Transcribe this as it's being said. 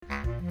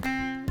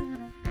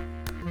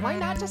Why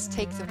not just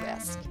take the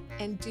risk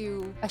and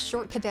do a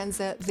short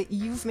cadenza that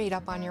you've made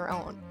up on your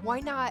own? Why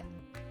not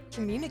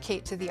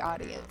communicate to the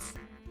audience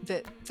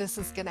that this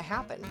is going to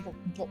happen?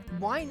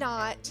 Why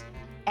not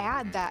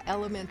add that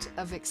element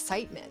of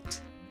excitement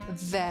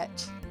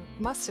that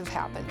must have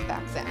happened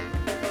back then?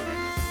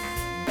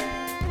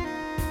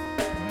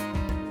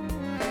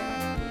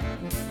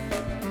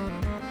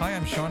 Hi,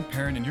 I'm Sean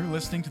Perrin, and you're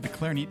listening to the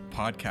Clarinet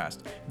Podcast,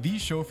 the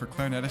show for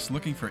clarinetists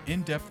looking for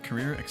in-depth,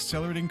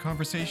 career-accelerating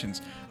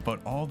conversations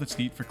about all that's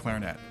neat for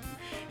clarinet.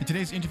 In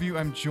today's interview,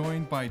 I'm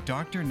joined by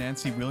Dr.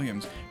 Nancy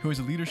Williams, who is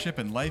a leadership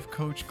and life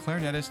coach,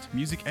 clarinetist,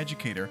 music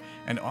educator,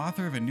 and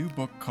author of a new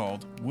book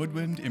called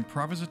Woodwind: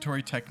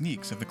 Improvisatory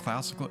Techniques of the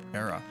Classical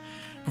Era.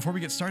 Before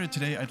we get started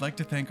today, I'd like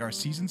to thank our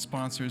season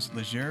sponsors,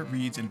 Leger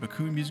Reeds and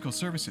Bakun Musical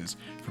Services,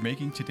 for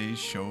making today's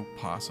show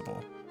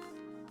possible.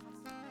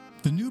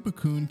 The new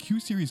Bakun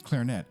Q-Series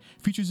clarinet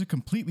features a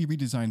completely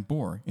redesigned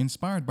bore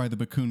inspired by the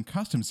Bakun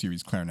Custom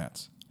Series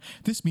clarinets.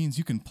 This means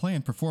you can play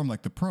and perform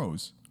like the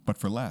pros, but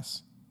for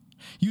less.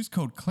 Use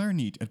code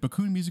CLARINET at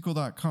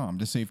bakunmusical.com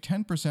to save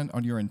 10%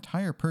 on your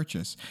entire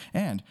purchase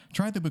and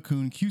try the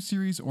Bakun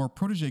Q-Series or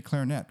Protege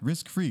clarinet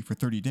risk-free for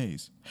 30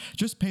 days.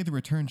 Just pay the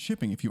return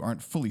shipping if you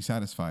aren't fully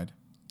satisfied.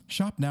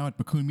 Shop now at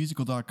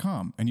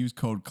bakunmusical.com and use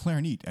code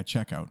CLARINET at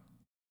checkout.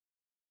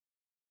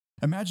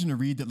 Imagine a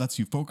reed that lets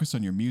you focus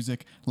on your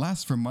music,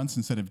 lasts for months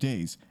instead of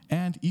days,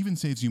 and even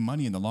saves you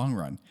money in the long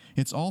run.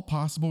 It's all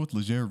possible with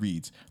Leger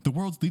Reeds, the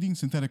world's leading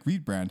synthetic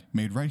reed brand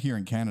made right here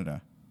in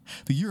Canada.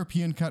 The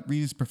European cut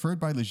reed is preferred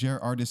by Leger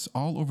artists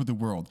all over the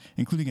world,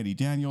 including Eddie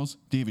Daniels,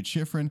 David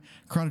Schifrin,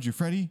 Corrado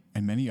Giuffretti,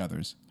 and many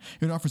others.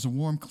 It offers a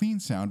warm,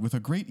 clean sound with a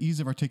great ease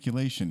of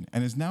articulation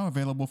and is now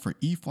available for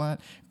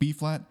E-flat,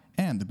 B-flat,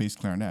 and the bass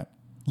clarinet.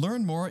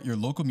 Learn more at your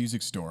local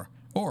music store.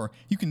 Or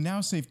you can now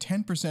save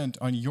 10%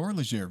 on your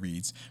Leger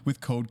Reeds with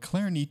code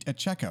CLARINET at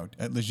checkout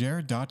at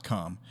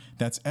leger.com.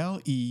 That's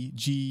LEGERE.com.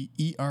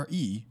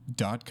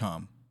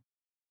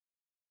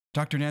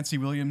 Dr. Nancy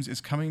Williams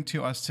is coming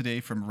to us today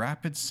from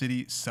Rapid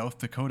City, South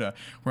Dakota,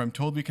 where I'm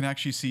told we can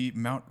actually see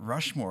Mount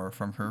Rushmore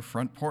from her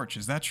front porch.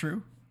 Is that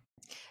true?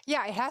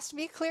 Yeah, it has to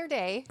be a clear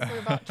day. We're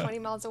about 20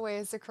 miles away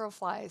as the crow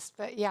flies,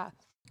 but yeah.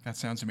 That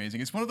sounds amazing.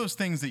 It's one of those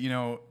things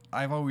that,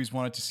 I've always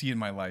wanted to see in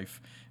my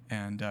life.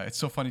 And it's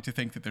so funny to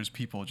think that there's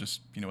people just,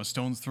 a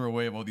stone's throw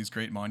away of all these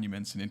great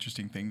monuments and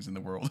interesting things in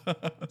the world.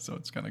 So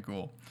it's kind of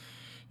cool.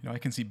 I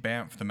can see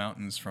Banff, the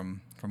mountains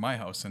from my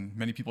house, and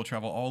many people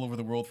travel all over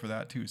the world for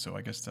that too. So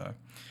I guess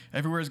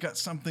everywhere's got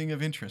something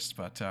of interest.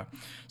 But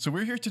so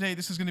we're here today.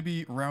 This is going to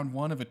be round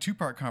one of a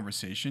two-part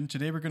conversation.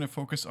 Today we're going to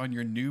focus on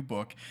your new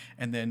book,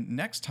 and then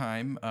next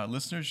time,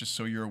 listeners, just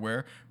so you're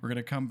aware, we're going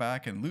to come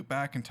back and loop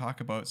back and talk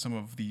about some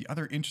of the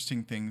other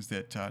interesting things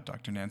that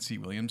Dr. Nancy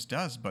Williams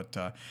does. But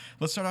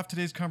let's start off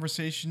today's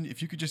conversation.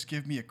 If you could just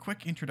give me a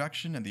quick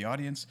introduction and the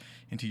audience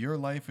into your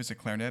life as a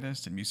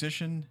clarinetist and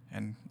musician,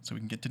 and so we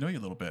can get to know you a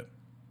little bit.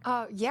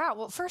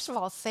 Well, first of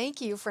all, thank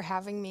you for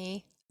having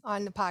me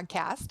on the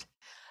podcast.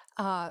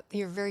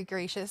 You're very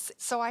gracious.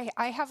 So I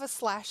have a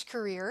slash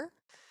career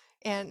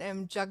and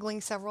am juggling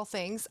several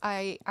things.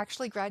 I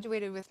actually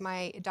graduated with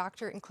my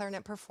doctorate in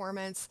clarinet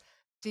performance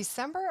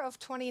December of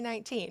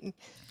 2019.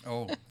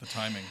 Oh, the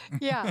timing.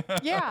 Yeah.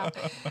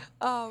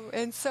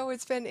 And so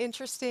it's been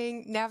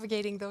interesting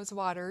navigating those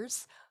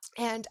waters.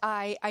 And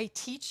I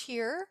teach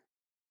here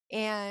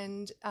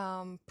and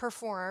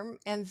perform,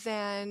 and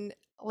then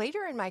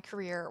later in my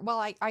career,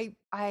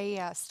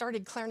 I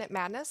started Clarinet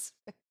Madness,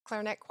 a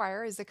clarinet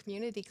choir, as a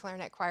community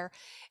clarinet choir,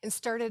 and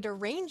started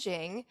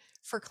arranging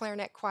for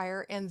clarinet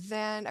choir. And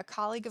then a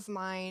colleague of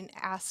mine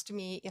asked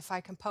me if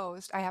I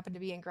composed. I happened to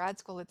be in grad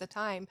school at the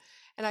time,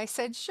 and I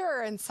said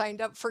sure, and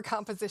signed up for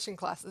composition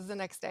classes the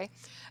next day.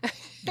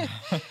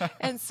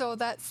 And so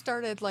that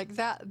started like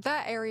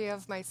that area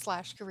of my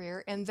slash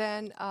career. And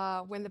then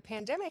when the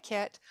pandemic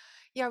hit,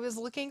 I was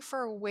looking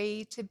for a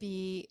way to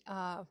be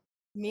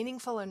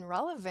meaningful and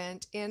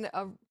relevant in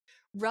a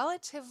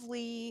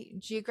relatively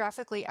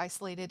geographically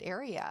isolated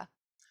area.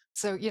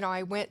 So,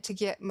 I went to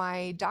get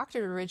my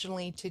doctorate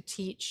originally to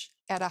teach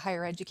at a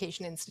higher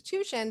education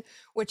institution,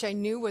 which I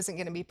knew wasn't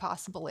going to be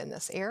possible in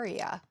this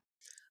area.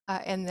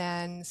 And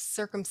then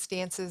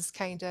circumstances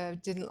kind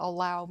of didn't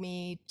allow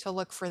me to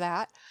look for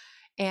that.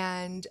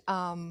 And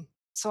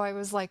so I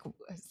was like,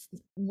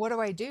 what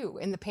do I do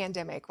in the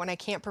pandemic when I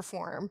can't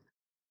perform?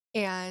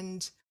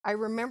 And I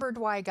remembered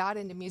why I got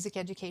into music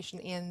education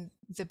in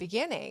the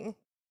beginning,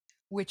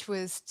 which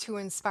was to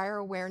inspire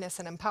awareness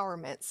and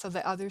empowerment so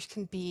that others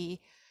can be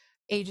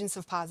agents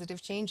of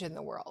positive change in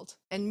the world.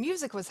 And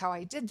music was how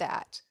I did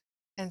that.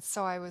 And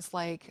so I was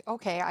like,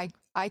 okay,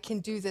 I can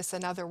do this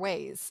in other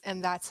ways.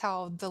 And that's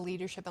how the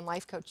leadership and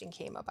life coaching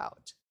came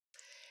about.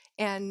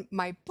 And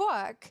my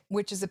book,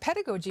 which is a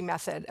pedagogy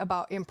method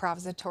about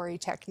improvisatory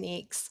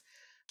techniques,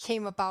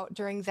 came about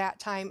during that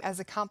time as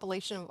a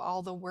compilation of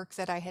all the work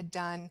that I had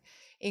done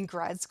in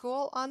grad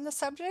school on the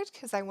subject,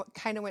 because I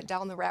kind of went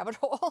down the rabbit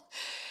hole.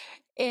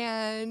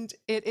 And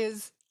it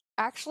is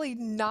actually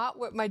not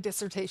what my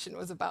dissertation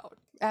was about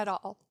at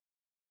all.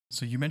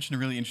 So you mentioned a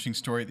really interesting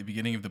story at the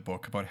beginning of the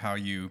book about how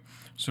you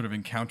sort of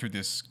encountered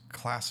this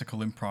classical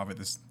improv at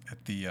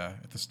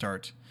the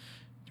start.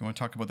 Do you want to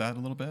talk about that a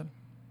little bit?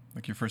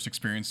 Like your first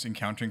experience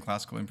encountering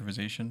classical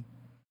improvisation?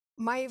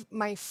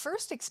 My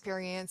first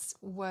experience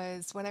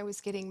was when I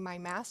was getting my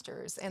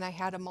master's and I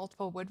had a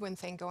multiple woodwind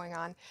thing going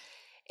on.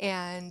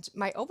 And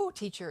my oboe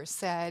teacher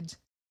said,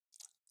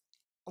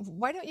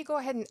 "Why don't you go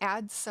ahead and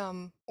add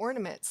some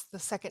ornaments the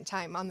second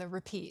time on the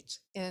repeat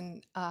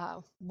in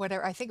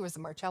whatever, I think it was the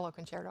Marcello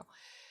Concerto."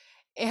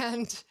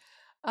 And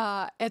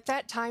at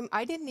that time,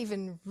 I didn't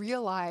even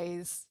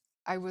realize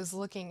I was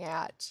looking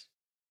at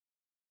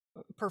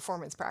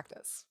performance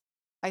practice.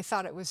 I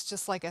thought it was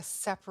just like a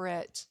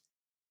separate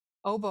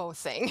oboe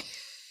thing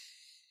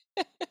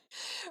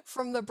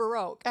from the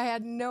Baroque. I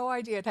had no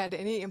idea it had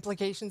any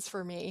implications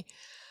for me.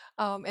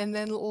 And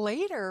then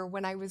later,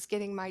 when I was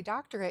getting my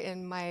doctorate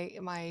in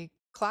my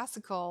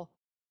classical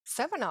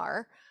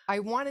seminar, I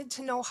wanted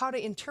to know how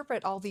to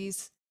interpret all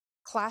these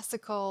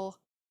classical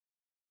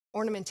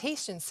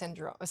ornamentation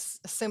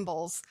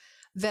symbols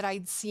that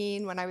I'd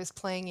seen when I was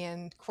playing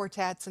in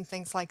quartets and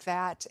things like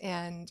that.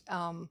 And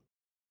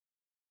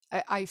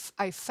I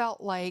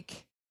felt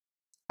like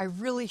I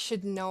really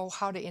should know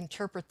how to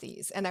interpret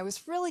these. And I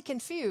was really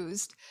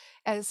confused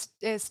as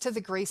to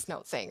the grace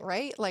note thing,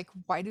 right? Like,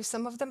 why do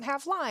some of them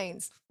have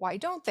lines? Why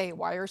don't they?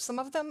 Why are some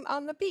of them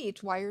on the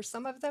beat? Why are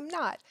some of them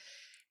not?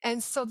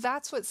 And so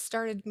that's what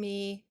started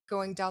me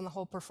going down the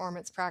whole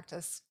performance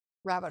practice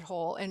rabbit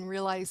hole and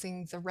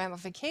realizing the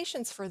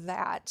ramifications for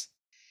that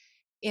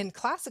in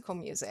classical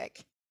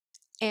music.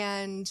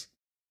 And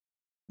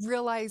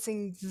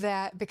realizing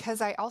that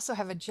because I also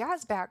have a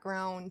jazz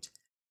background,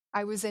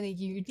 I was in a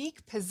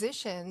unique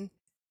position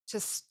to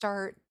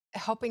start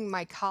helping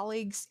my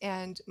colleagues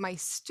and my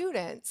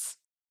students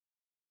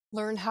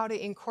learn how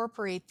to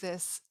incorporate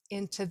this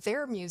into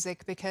their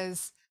music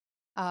because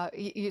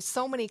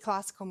so many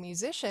classical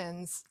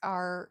musicians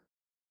are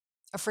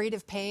afraid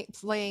of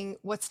playing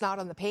what's not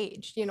on the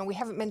page. We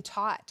haven't been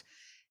taught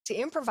to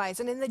improvise.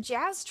 And in the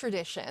jazz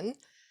tradition,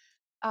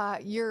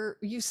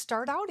 you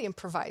start out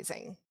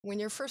improvising when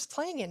you're first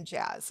playing in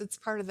jazz. It's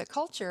part of the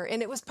culture,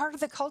 and it was part of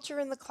the culture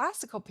in the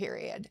classical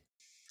period.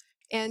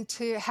 And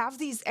to have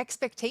these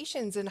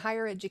expectations in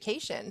higher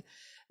education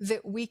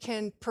that we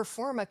can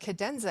perform a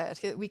cadenza,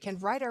 we can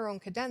write our own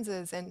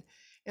cadenzas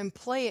and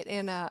play it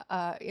in a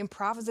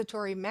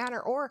improvisatory manner,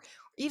 or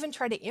even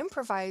try to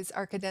improvise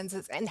our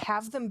cadenzas and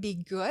have them be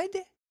good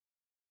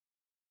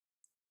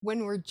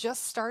when we're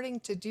just starting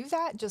to do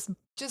that,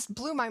 just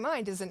blew my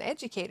mind as an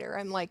educator.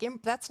 I'm like,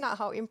 that's not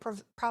how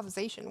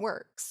improvisation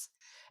works.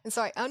 And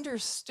so I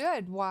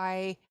understood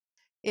why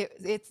it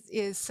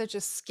is such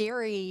a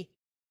scary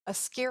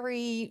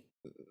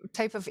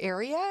type of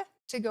area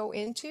to go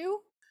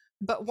into.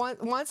 But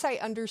once I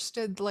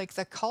understood like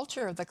the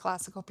culture of the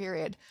classical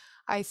period,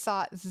 I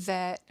thought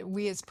that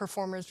we as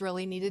performers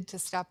really needed to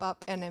step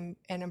up and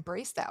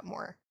embrace that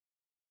more.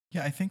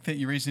 Yeah, I think that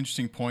you raised an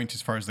interesting point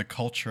as far as the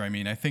culture. I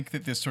mean, I think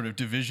that this sort of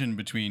division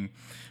between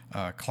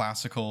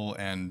classical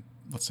and,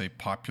 let's say,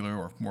 popular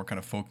or more kind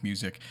of folk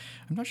music,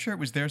 I'm not sure it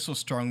was there so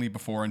strongly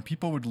before, and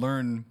people would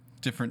learn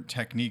different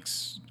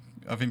techniques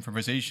of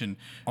improvisation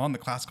on the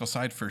classical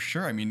side for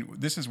sure. I mean,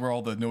 this is where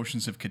all the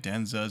notions of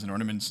cadenzas and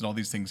ornaments and all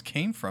these things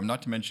came from,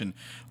 not to mention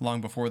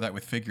long before that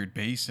with figured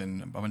bass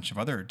and a bunch of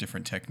other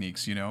different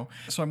techniques, you know?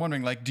 So I'm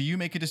wondering, like, do you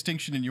make a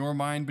distinction in your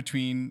mind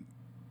between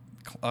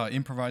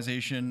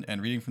improvisation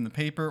and reading from the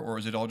paper, or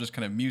is it all just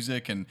kind of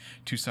music and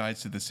two sides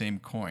to the same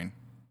coin?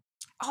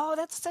 Oh,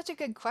 that's such a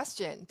good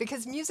question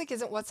because music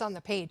isn't what's on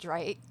the page,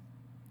 right?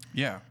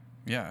 Yeah,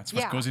 yeah, it's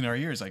what Yeah. goes in our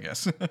ears, I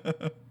guess.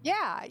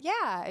 Yeah,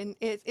 yeah, and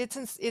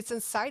it's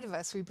inside of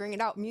us. We bring it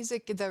out.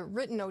 Music, the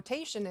written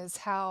notation is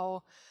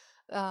how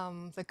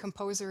the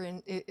composer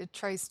it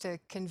tries to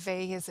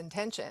convey his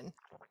intention.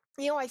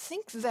 I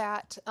think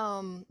that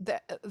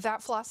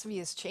that philosophy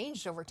has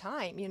changed over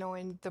time.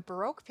 In the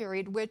Baroque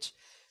period, which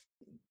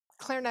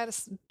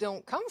clarinetists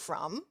don't come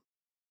from,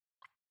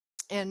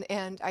 and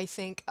I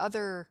think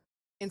other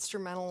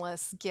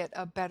instrumentalists get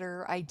a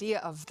better idea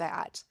of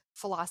that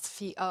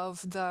philosophy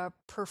of the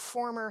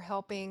performer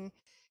helping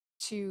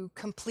to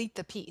complete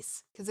the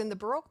piece. Because in the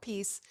Baroque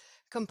piece,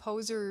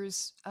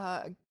 composers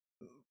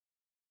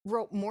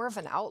wrote more of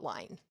an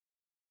outline.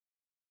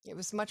 It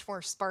was much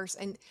more sparse,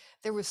 and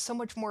there was so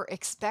much more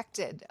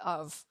expected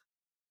of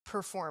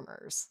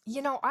performers.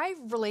 I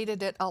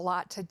related it a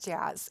lot to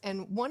jazz,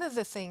 and one of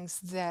the things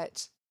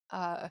that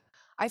I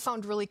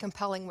found really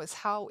compelling was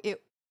how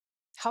it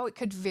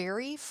could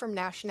vary from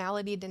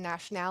nationality to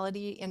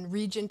nationality and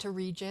region to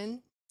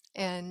region.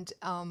 And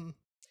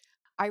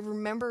I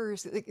remember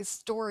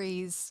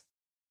stories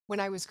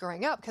when I was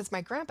growing up because my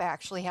grandpa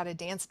actually had a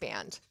dance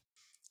band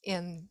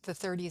in the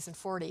 30s and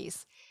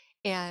 40s.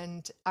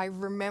 And I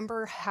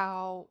remember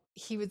how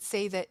he would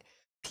say that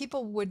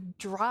people would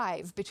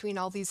drive between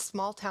all these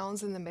small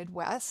towns in the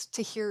Midwest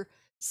to hear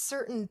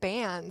certain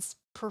bands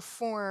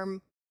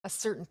perform a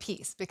certain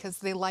piece because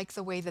they like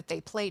the way that they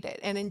played it.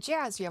 And in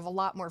jazz, you have a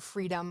lot more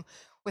freedom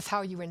with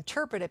how you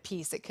interpret a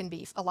piece, it can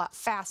be a lot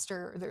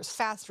faster. There's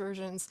fast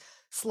versions,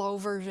 slow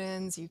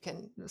versions. You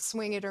can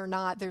swing it or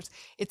not.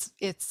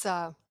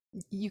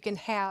 You can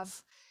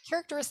have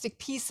characteristic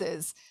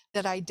pieces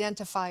that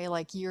identify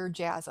like your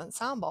jazz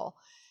ensemble.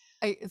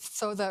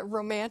 So the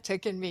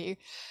romantic in me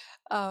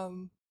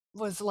um,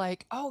 was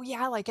like, oh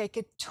yeah, like I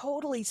could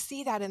totally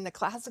see that in the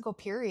classical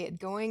period,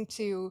 going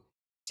to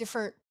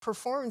different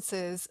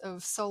performances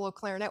of solo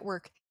clarinet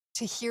work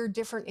to hear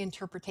different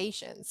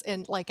interpretations.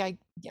 And like I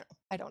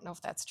don't know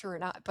if that's true or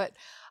not, but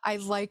I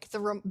like the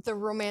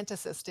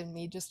romanticist in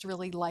me just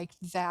really liked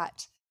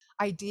that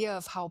idea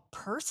of how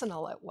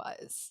personal it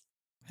was.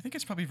 I think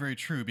it's probably very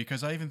true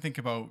because I even think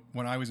about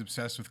when I was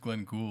obsessed with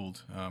Glenn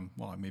Gould.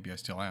 Well, maybe I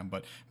still am,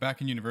 but back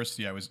in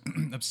university, I was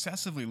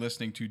obsessively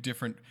listening to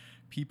different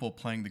people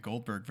playing the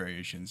Goldberg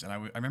variations, and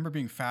I remember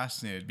being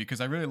fascinated because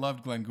I really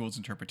loved Glenn Gould's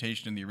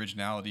interpretation and the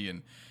originality,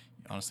 and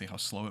honestly how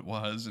slow it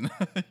was, and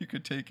you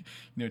could take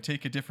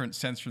a different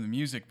sense from the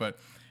music, but.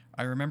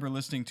 I remember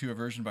listening to a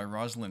version by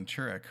Rosalind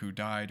Turek, who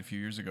died a few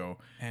years ago,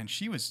 and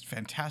she was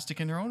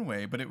fantastic in her own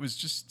way, but it was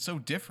just so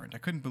different. I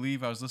couldn't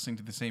believe I was listening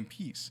to the same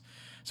piece.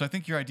 So I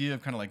think your idea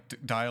of kind of like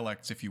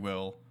dialects, if you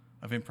will,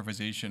 of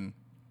improvisation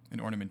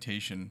and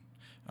ornamentation,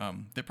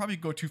 they probably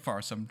go too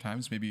far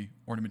sometimes. Maybe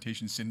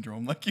ornamentation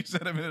syndrome, like you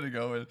said a minute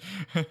ago,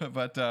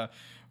 but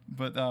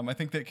I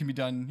think that can be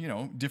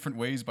done, different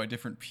ways by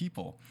different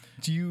people.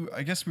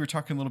 I guess we were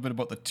talking a little bit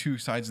about the two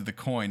sides of the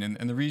coin,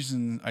 and the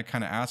reason I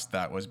kind of asked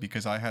that was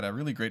because I had a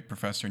really great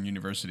professor in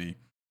university.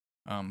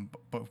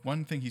 But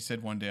one thing he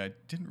said one day I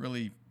didn't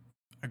really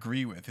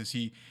agree with is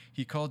he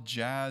called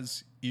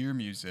jazz ear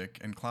music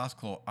and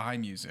classical eye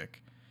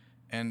music.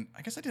 And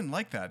I guess I didn't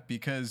like that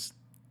because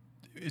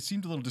it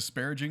seemed a little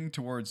disparaging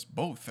towards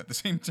both at the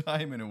same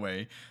time in a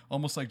way,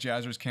 almost like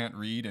jazzers can't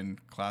read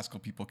and classical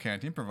people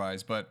can't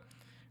improvise. But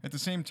at the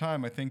same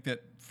time, I think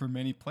that for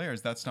many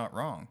players, that's not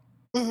wrong.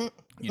 Hmm.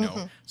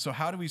 Hmm. So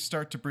how do we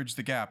start to bridge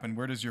the gap, and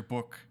where does your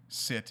book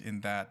sit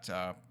in that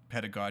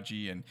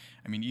pedagogy, and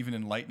I mean even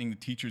enlightening the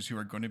teachers who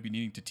are going to be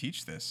needing to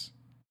teach this?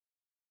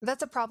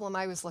 That's a problem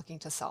I was looking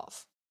to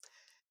solve.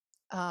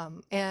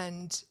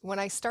 And when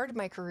I started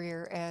my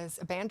career as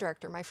a band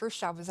director, my first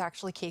job was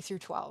actually K through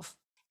 12,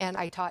 and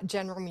I taught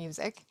general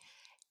music.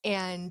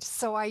 And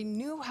so I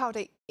knew how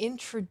to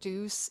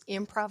introduce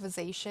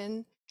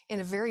improvisation in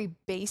a very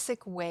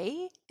basic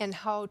way and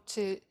how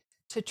to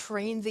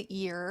train the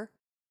ear.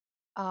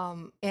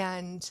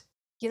 And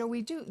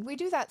we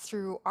do that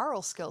through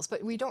aural skills,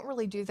 but we don't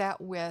really do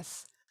that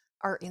with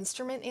our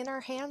instrument in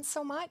our hands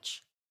so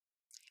much.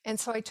 And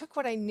so I took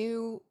what I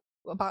knew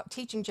about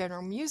teaching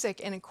general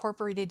music and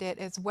incorporated it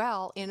as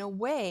well in a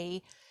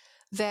way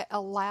that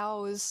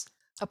allows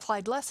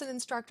applied lesson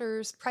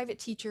instructors, private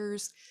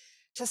teachers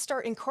to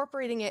start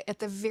incorporating it at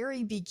the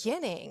very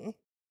beginning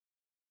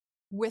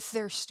with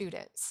their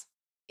students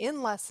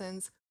in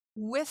lessons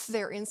with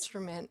their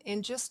instrument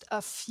in just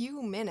a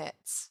few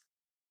minutes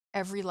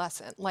every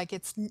lesson. Like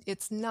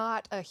it's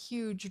not a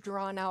huge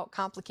drawn out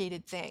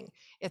complicated thing.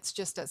 It's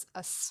just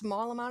a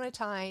small amount of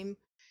time,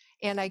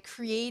 and I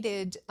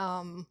created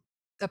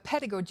a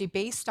pedagogy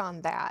based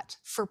on that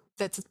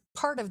that's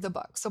part of the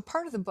book. So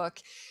part of the book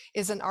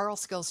is an aural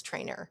skills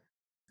trainer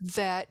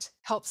that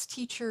helps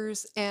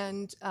teachers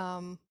and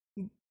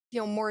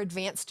more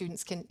advanced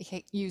students can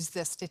use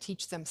this to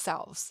teach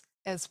themselves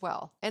as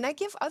well. And I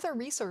give other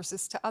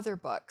resources to other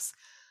books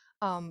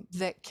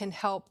that can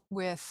help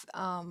with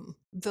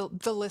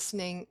the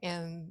listening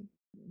and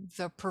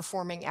the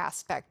performing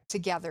aspect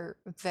together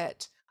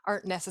that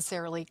aren't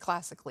necessarily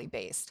classically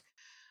based.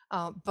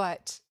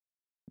 But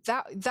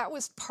that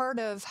was part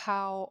of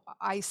how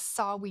I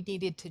saw we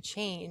needed to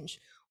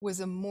change, was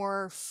a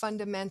more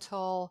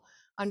fundamental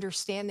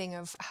understanding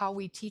of how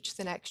we teach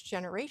the next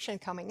generation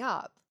coming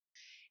up.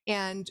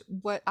 And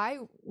what I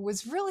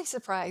was really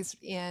surprised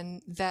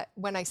in that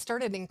when I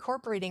started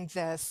incorporating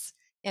this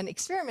and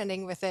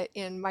experimenting with it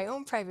in my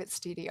own private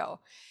studio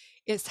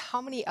is how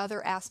many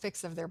other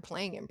aspects of their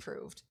playing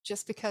improved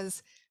just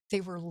because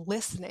they were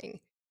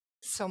listening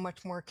so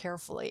much more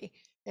carefully,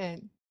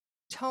 and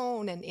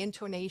tone and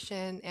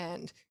intonation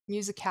and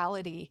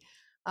musicality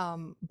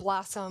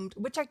blossomed,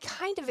 which I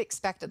kind of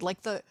expected.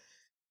 Like the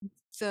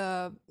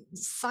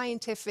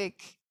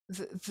scientific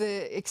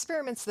the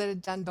experiments that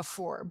had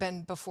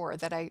been before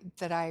that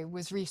I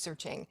was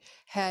researching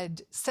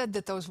had said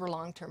that those were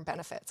long-term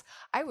benefits.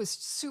 I was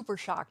super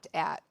shocked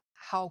at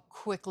how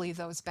quickly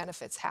those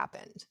benefits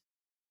happened.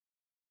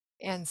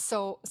 And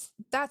so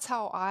that's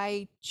how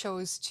I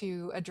chose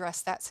to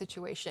address that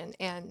situation.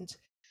 And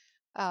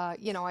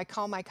I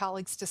call my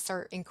colleagues to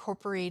start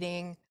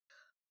incorporating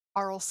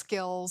aural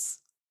skills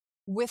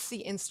with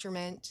the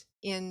instrument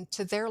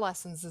into their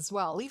lessons as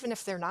well, even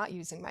if they're not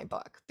using my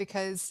book,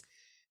 because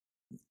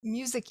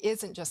music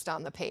isn't just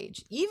on the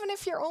page. Even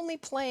if you're only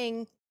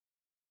playing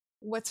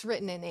what's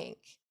written in ink,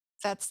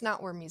 that's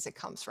not where music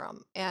comes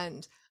from.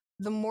 And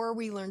the more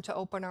we learn to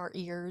open our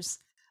ears,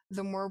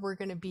 the more we're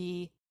going to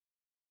be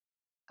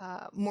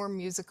more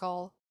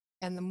musical,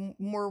 and the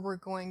more we're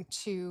going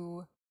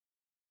to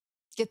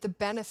get the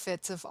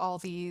benefits of all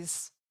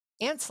these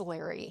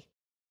ancillary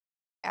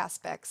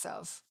aspects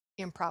of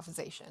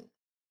improvisation.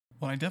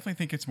 Well, I definitely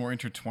think it's more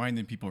intertwined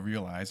than people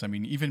realize. I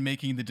mean, even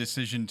making the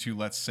decision to,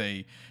 let's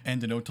say,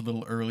 end a note a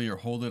little early or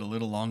hold it a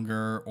little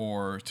longer,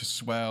 or to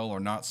swell or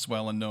not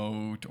swell a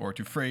note, or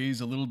to phrase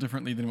a little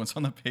differently than what's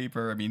on the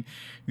paper. I mean,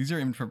 these are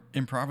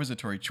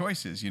improvisatory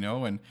choices, you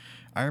know? And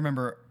I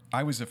remember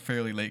I was a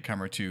fairly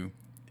latecomer to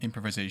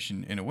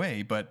improvisation in a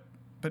way, but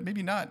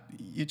maybe not.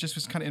 It just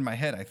was kind of in my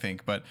head, I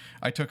think. But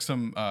I took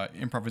some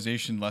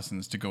improvisation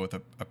lessons to go with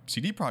a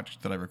CD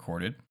project that I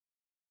recorded,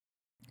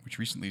 which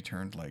recently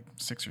turned like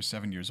 6 or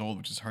 7 years old,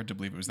 which is hard to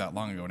believe it was that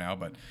long ago now.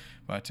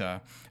 But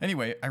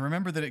anyway, I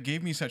remember that it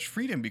gave me such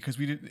freedom because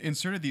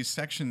inserted these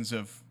sections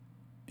of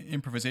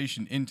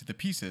improvisation into the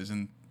pieces,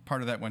 and part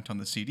of that went on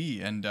the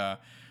CD. And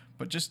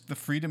but just the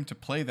freedom to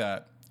play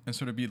that and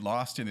sort of be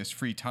lost in this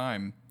free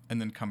time, and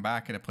then come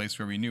back at a place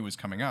where we knew was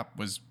coming up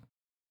was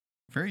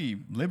very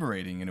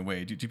liberating in a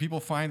way. Do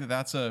people find that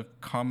that's a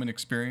common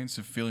experience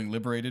of feeling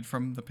liberated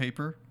from the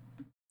paper?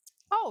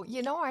 Oh,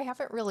 I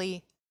haven't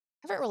really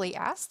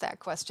asked that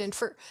question.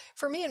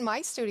 For me in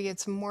my studio,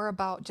 it's more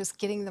about just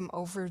getting them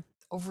over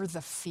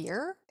the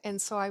fear.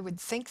 And so I would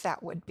think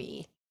that would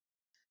be.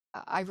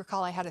 I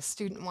recall I had a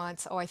student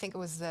once. Oh, I think it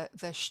was the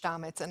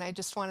Stamets, and I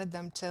just wanted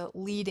them to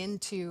lead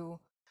into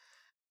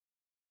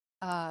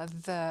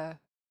the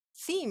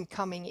theme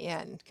coming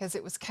in because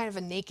it was kind of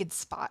a naked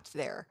spot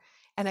there,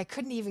 and I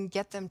couldn't even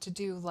get them to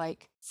do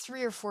like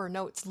 3 or 4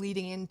 notes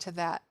leading into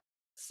that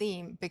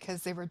theme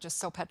because they were just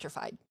so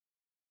petrified.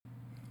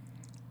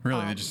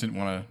 Really, they just Um,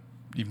 didn't want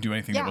to even do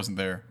anything that yeah, wasn't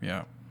there.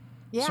 Yeah.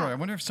 Sorry, yeah. I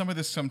wonder if some of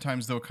this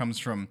sometimes though comes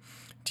from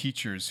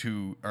teachers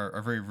who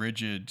are very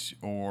rigid,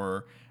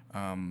 or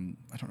I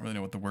don't really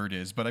know what the word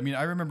is, but I mean,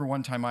 I remember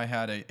one time I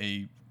had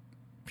a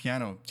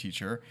piano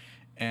teacher,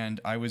 and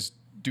I was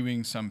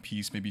doing some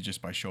piece, maybe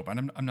just by show,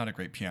 and I'm not a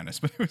great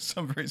pianist, but it was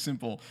some very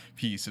simple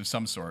piece of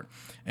some sort,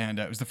 and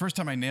it was the first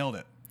time I nailed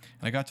it.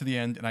 And I got to the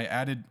end, and I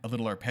added a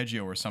little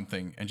arpeggio or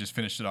something, and just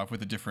finished it off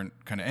with a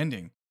different kind of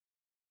ending.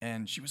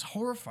 And she was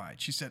horrified.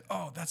 She said,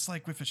 "Oh, that's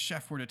like if a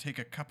chef were to take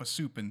a cup of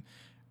soup and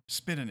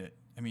spit in it.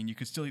 I mean, you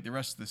could still eat the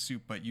rest of the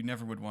soup, but you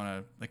never would want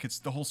to, like, it's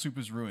the whole soup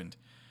is ruined."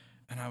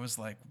 And I was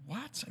like,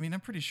 "What?" I mean,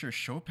 I'm pretty sure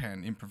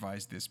Chopin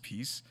improvised this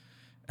piece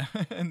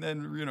and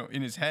then,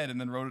 in his head, and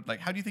then wrote it.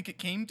 Like, how do you think it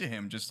came to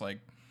him? Just like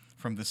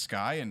from the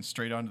sky and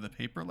straight onto the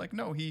paper? Like,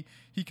 no, he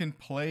can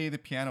play the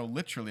piano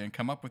literally and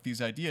come up with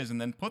these ideas and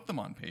then put them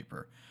on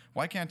paper.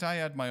 Why can't I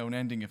add my own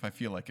ending if I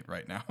feel like it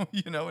right now?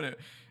 And it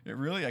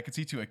really, I could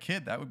see to a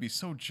kid that would be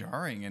so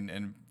jarring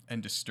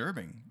and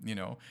disturbing.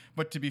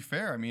 But to be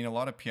fair, I mean, a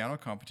lot of piano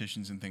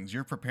competitions and things,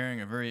 you're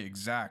preparing a very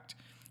exact,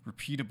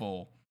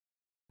 repeatable,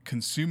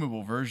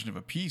 consumable version of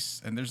a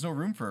piece, and there's no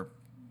room for,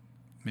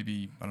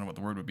 maybe, I don't know what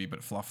the word would be,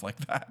 but fluff like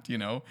that,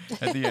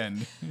 at the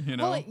end, you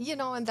Well,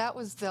 know? and that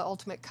was the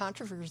ultimate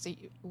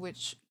controversy,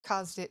 which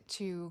caused it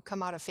to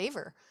come out of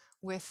favor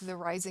with the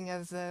rising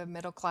of the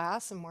middle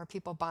class and more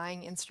people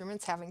buying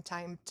instruments, having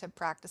time to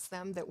practice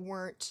them that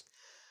weren't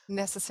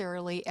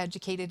necessarily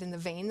educated in the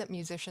vein that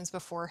musicians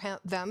before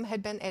them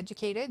had been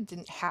educated,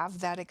 didn't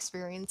have that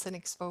experience and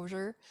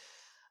exposure.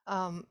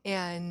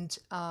 And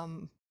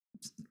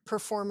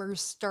performers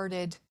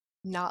started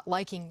not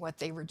liking what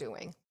they were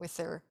doing with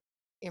their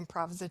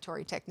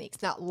improvisatory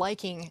techniques, not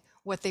liking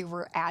what they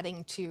were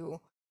adding to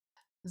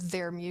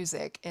their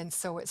music. And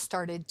so it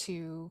started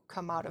to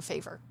come out of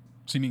favor.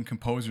 So you mean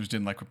composers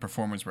didn't like what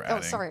performers were Oh,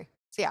 adding? sorry.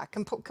 So yeah,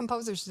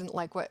 composers didn't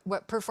like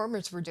what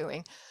performers were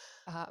doing.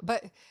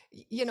 But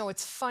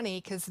it's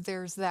funny because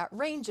there's that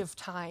range of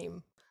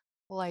time,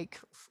 like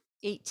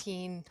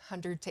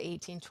 1800 to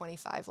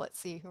 1825, let's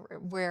see,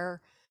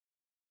 where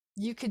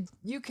you could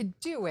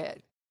do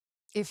it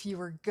if you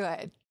were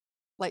good.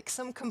 Like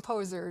some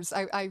composers,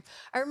 I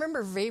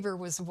remember Weber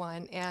was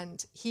one,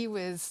 and he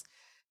was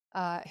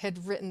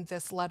had written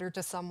this letter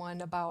to someone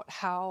about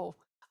how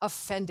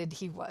offended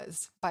he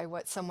was by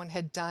what someone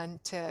had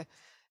done to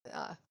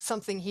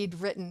something he'd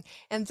written.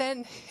 And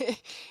then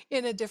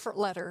in a different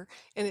letter,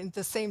 and in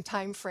the same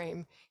time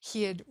frame,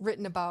 he had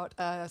written about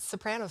a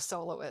soprano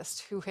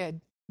soloist who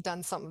had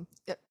done some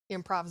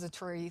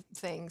improvisatory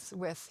things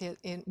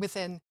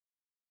within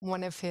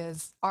one of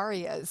his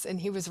arias, and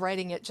he was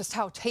writing it just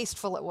how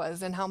tasteful it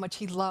was and how much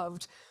he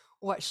loved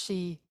what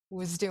she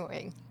was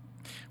doing.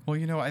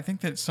 Well, I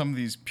think that some of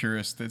these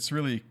purists, it's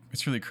really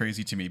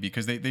crazy to me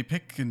because they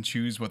pick and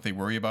choose what they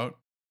worry about.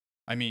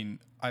 I mean,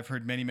 I've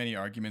heard many, many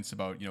arguments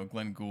about,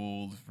 Glenn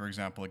Gould, for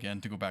example, again,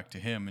 to go back to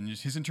him, and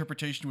just his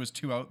interpretation was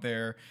too out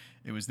there.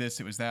 It was this,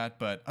 it was that.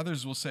 But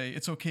others will say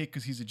it's okay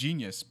because he's a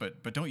genius,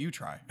 but don't you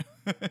try.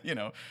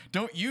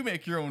 Don't you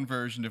make your own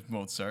version of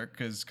Mozart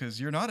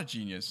because you're not a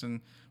genius, and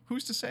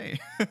who's to say,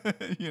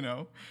 you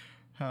know?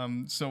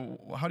 So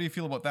how do you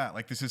feel about that?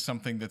 Like, this is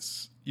something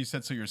that's, you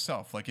said so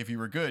yourself. Like, if you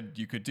were good,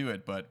 you could do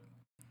it, but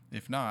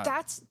if not,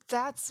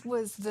 That's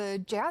was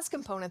the jazz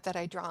component that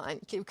I draw on,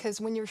 because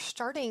when you're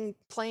starting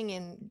playing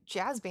in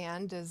jazz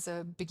band as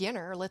a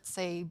beginner, let's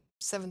say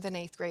seventh and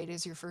eighth grade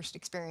is your first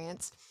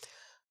experience,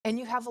 and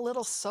you have a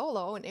little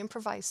solo, an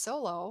improvised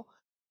solo,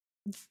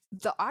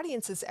 the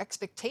audience's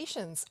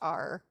expectations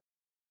are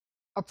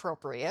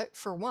appropriate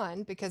for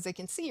one because they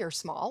can see you're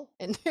small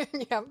and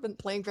you haven't been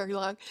playing very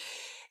long.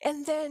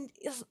 And then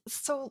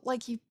so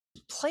like you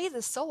play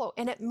the solo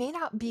and it may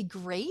not be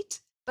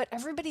great, but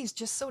everybody's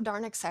just so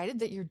darn excited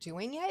that you're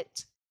doing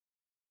it.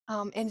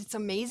 And it's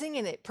amazing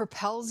and it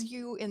propels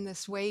you in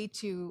this way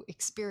to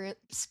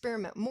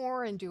experiment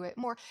more and do it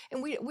more.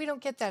 And we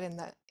don't get that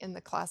in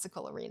the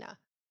classical arena.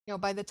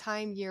 By the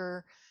time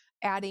you're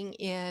adding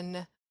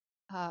in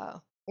uh,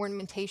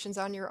 ornamentations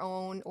on your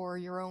own or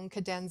your own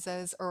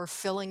cadenzas or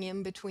filling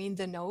in between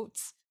the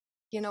notes,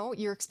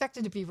 you're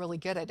expected to be really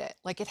good at it.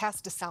 Like it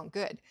has to sound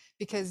good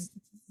because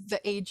the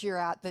age you're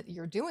at that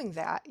you're doing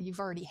that, you've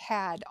already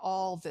had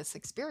all this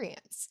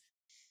experience,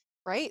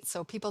 right?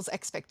 So people's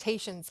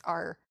expectations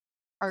are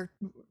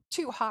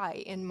too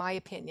high in my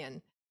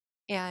opinion,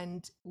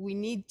 and we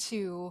need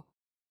to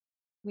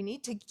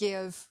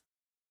give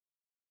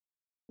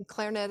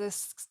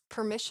clarinetists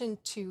permission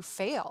to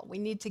fail. We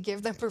need to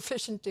give them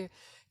permission to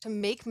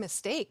make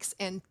mistakes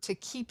and to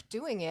keep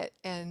doing it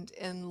and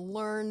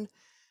learn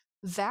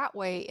that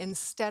way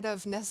instead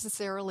of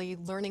necessarily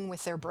learning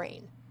with their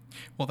brain.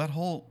 Well, that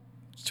whole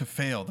to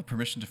fail, the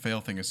permission to fail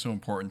thing is so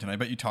important, and I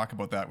bet you talk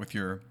about that with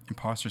your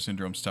imposter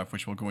syndrome stuff,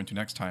 which we'll go into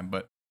next time.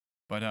 But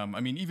I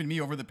mean, even me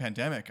over the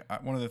pandemic,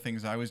 one of the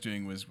things I was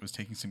doing was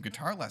taking some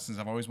guitar lessons.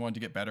 I've always wanted to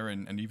get better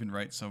and even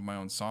write some of my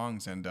own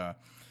songs. And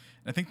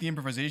I think the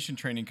improvisation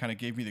training kind of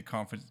gave me the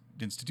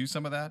confidence to do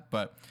some of that.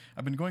 But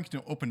I've been going to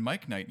an open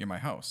mic night near my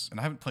house,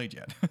 and I haven't played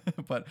yet.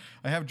 But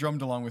I have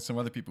drummed along with some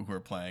other people who are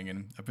playing,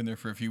 and I've been there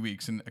for a few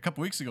weeks. And a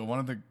couple weeks ago, one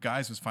of the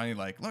guys was finally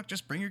like, "Look,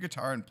 just bring your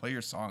guitar and play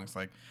your songs."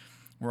 Like,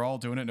 we're all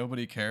doing it.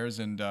 Nobody cares,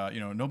 and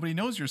nobody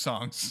knows your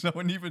songs. So,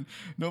 and even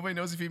nobody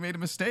knows if you made a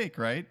mistake,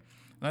 right?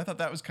 And I thought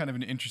that was kind of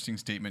an interesting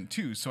statement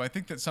too. So I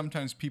think that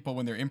sometimes people,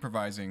 when they're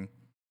improvising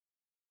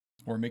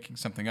or making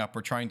something up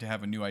or trying to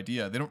have a new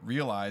idea, they don't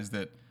realize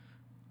that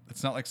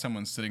it's not like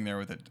someone's sitting there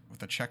with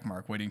a check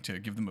mark waiting to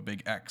give them a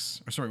big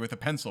X, or sorry, with a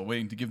pencil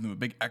waiting to give them a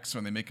big X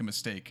when they make a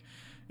mistake.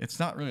 It's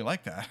not really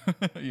like that.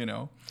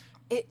 And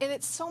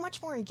it's so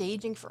much more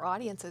engaging for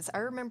audiences. I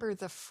remember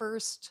the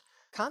first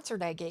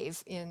concert I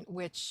gave in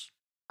which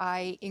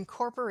I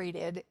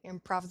incorporated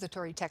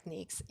improvisatory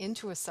techniques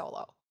into a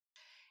solo.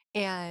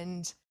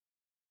 And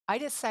I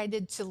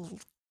decided to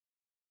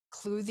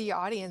clue the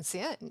audience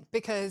in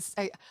because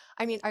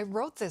I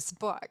wrote this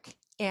book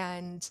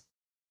and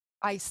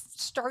I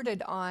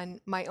started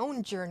on my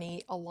own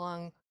journey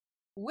along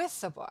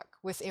with the book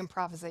with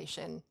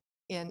improvisation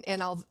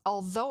and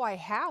although I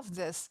have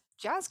this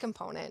jazz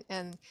component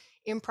and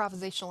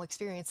improvisational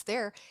experience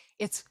there,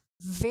 it's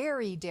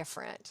very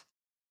different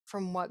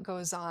from what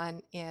goes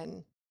on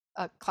in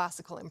a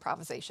classical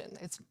improvisation.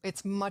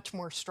 It's much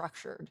more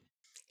structured.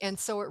 And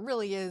so it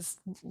really is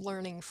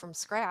learning from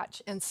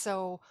scratch. And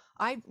so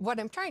what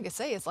I'm trying to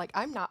say is like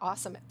I'm not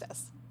awesome at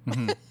this.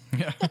 Mm-hmm.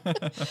 Yeah.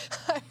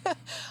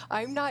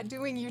 I'm not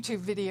doing YouTube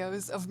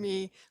videos of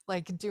me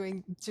like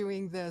doing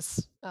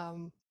this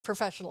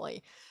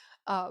professionally,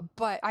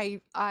 but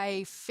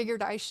I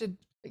figured I should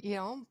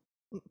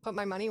put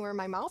my money where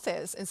my mouth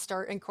is and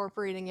start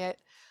incorporating it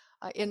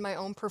in my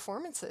own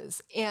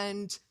performances.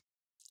 And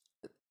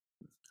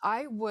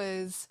I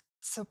was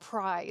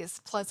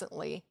surprised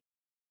pleasantly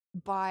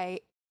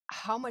by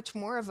how much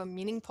more of a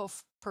meaningful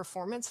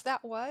performance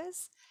that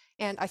was.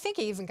 And I think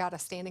I even got a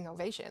standing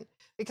ovation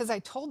because I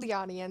told the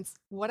audience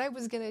what I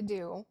was going to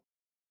do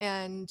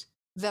and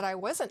that I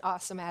wasn't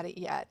awesome at it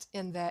yet.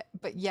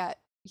 But yet,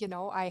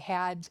 I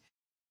had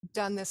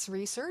done this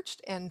research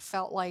and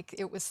felt like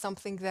it was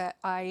something that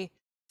I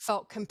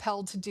felt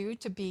compelled to do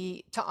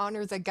to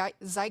honor the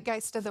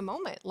zeitgeist of the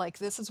moment. Like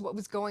this is what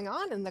was going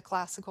on in the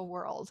classical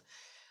world,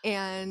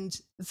 and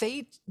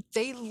they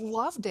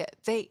loved it.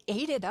 They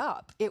ate it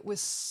up. It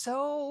was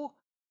so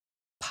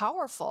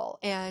powerful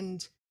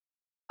and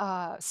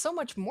so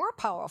much more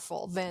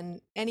powerful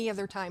than any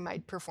other time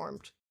I'd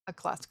performed a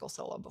classical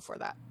solo before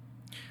that.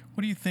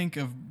 What do you think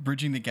of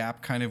bridging the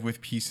gap kind of with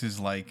pieces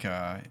like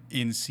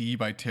In C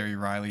by Terry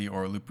Riley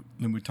or Le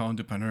Mouton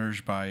de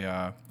Panurge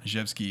by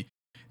Rzewski?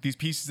 These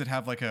pieces that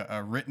have like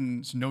a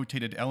written,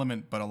 notated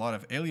element, but a lot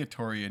of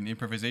aleatory and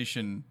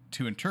improvisation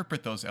to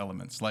interpret those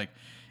elements. Like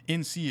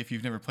In C, if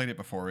you've never played it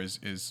before, is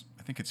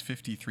I think it's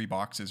 53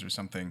 boxes or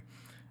something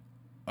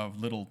of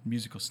little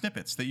musical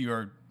snippets that you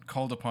are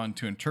called upon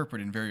to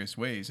interpret in various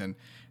ways, and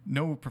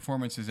no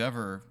performance is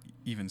ever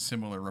even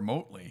similar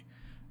remotely.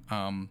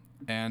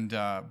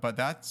 But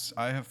that's,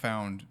 I have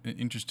found an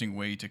interesting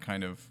way to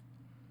kind of,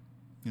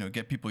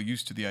 get people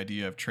used to the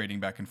idea of trading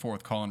back and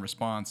forth, call and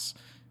response,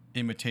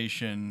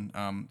 imitation,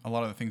 a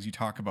lot of the things you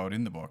talk about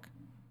in the book.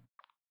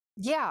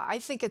 Yeah, I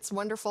think it's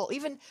wonderful.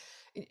 Even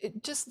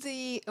just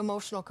the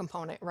emotional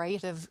component,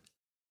 right? Of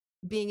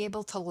being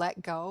able to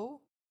let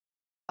go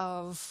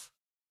of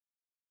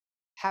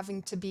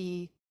having to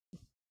be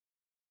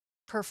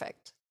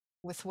perfect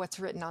with what's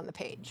written on the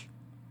page.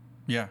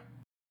 Yeah.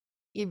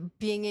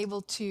 Being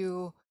able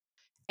to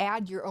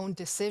add your own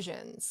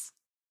decisions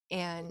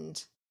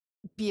and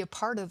be a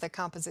part of the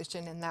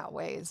composition in that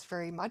way is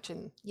very much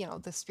in,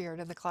 the spirit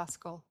of the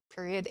classical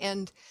period.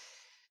 And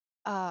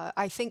uh,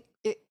 I think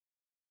it,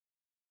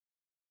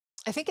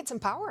 I think it's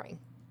empowering.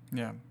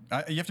 Yeah,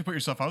 you have to put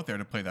yourself out there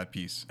to play that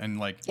piece, and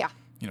like, Yeah,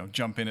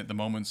 jump in at the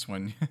moments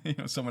when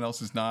someone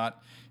else is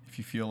not, if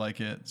you feel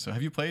like it. So,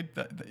 have you played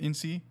the in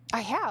C?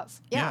 I have.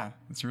 Yeah, Yeah,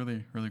 it's a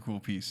really really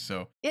cool piece.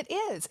 So, it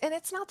is, and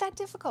it's not that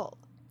difficult.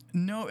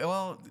 no,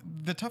 well,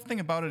 the tough thing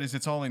about it is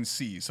it's all in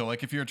C. So,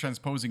 like, if you're a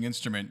transposing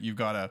instrument, you've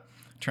got to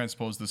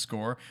transpose the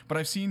score. But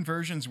I've seen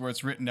versions where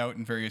it's written out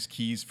in various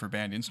keys for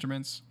band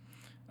instruments,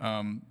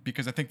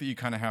 because I think that you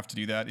kind of have to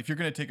do that. If you're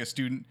going to take a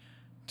student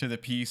to the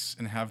piece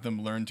and have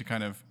them learn to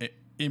kind of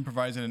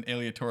improvise in an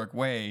aleatoric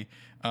way,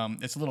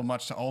 it's a little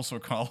much to also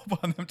call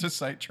upon them to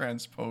sight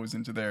transpose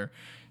into their,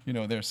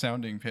 their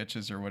sounding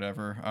pitches or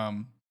whatever.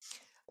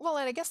 Well,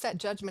 and I guess that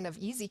judgment of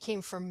easy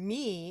came from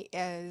me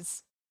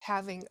as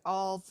having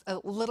a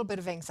little bit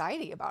of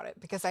anxiety about it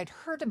because I'd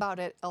heard about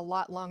it a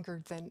lot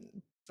longer than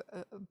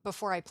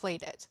before I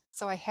played it.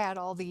 So I had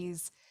all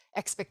these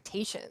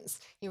expectations.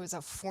 It was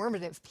a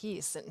formative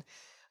piece, and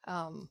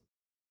um,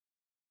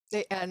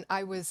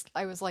 I was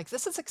like,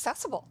 this is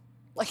accessible.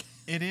 Like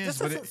It is, this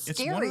but isn't it's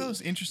one of scary.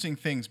 those interesting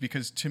things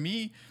because to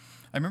me,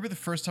 I remember the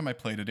first time I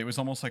played it, it was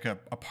almost like a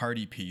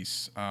party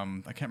piece.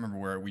 I can't remember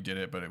where we did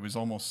it, but it was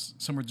almost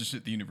somewhere just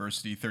at the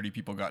university. 30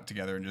 people got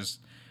together and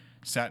just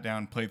sat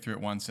down, played through it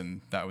once,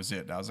 and that was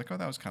it. I was like, oh,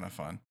 that was kind of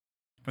fun.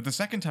 But the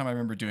second time I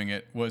remember doing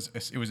it was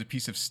a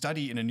piece of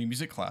study in a new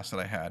music class that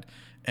I had,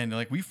 and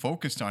like we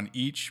focused on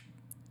each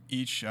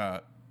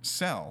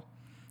cell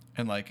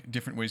and like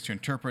different ways to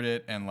interpret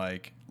it and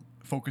like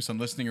focus on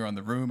listening around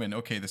the room and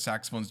okay, the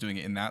saxophone's doing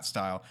it in that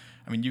style.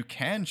 I mean, you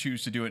can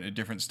choose to do it in a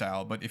different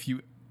style, but if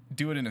you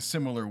do it in a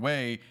similar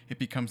way, it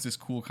becomes this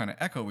cool kind of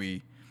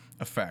echoey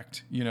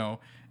effect,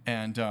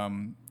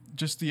 and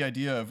just the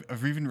idea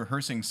of even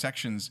rehearsing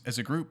sections as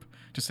a group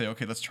to say,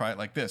 okay, let's try it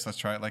like this, let's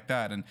try it like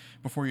that, and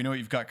before you know it,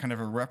 you've got kind of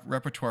a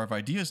repertoire of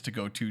ideas to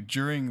go to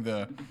during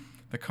the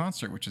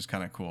concert, which is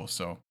kind of cool.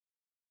 So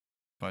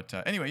but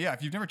anyway, yeah,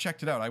 if you've never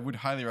checked it out, I would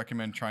highly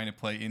recommend trying to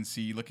play in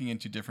C, looking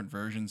into different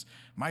versions.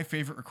 My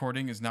favorite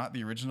recording is not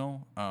the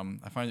original.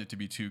 I find it to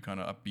be too kind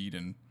of upbeat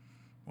and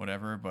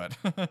whatever, but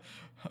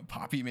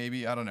poppy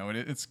maybe. I don't know.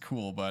 It's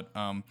cool, but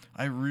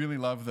I really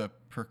love the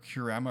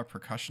Kurama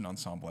Percussion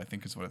Ensemble, I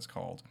think is what it's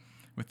called,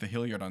 with the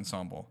Hilliard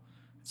Ensemble.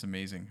 It's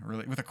amazing.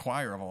 Really, with a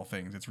choir of all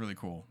things. It's really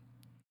cool.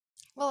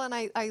 Well, and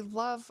I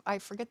love, I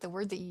forget the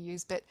word that you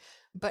used,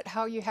 but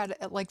how you had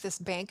like this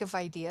bank of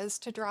ideas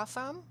to draw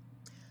from.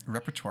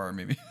 Repertoire,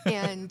 maybe.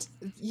 And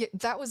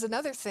that was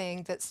another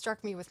thing that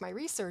struck me with my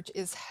research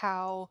is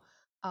how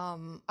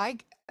um, I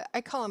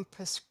I call them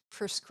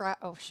prescribe.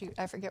 Oh shoot,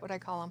 I forget what I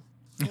call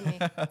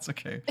them. That's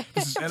okay.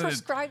 This is edited.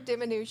 Prescribed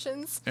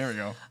diminutions. There we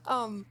go.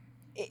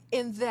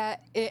 In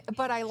that,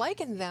 but I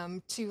liken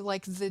them to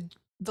like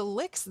the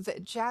licks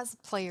that jazz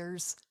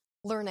players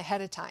learn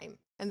ahead of time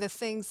and the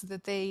things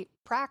that they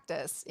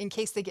practice in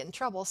case they get in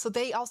trouble. So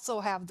they also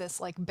have this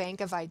like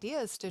bank of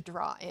ideas to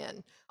draw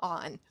in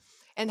on,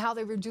 and how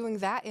they were doing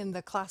that in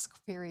the classical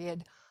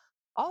period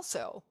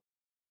also.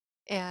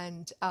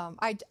 And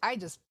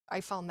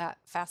I found that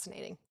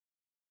fascinating.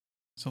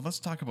 So let's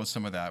talk about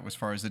some of that as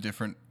far as the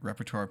different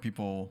repertoire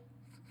people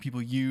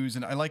use.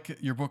 And I like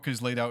your book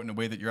is laid out in a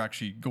way that you're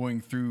actually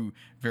going through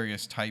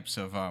various types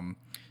of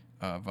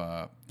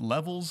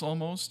levels,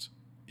 almost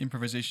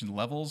improvisation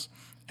levels.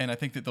 And I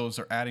think that those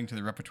are adding to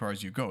the repertoire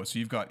as you go. So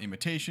you've got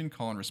imitation,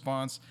 call and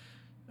response,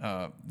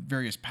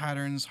 various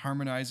patterns,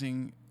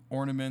 harmonizing,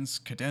 ornaments,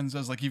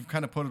 cadenzas. Like you've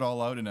kind of put it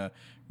all out in a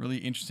really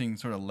interesting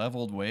sort of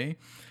leveled way.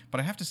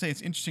 But I have to say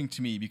it's interesting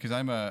to me because I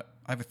have a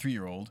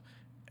 3-year-old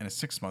and a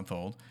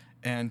 6-month-old,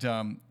 and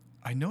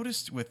I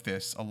noticed with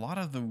this a lot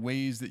of the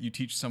ways that you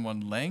teach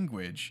someone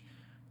language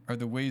are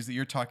the ways that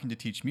you're talking to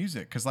teach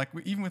music. Because like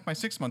even with my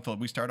 6-month-old,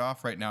 we start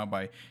off right now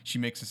by she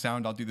makes a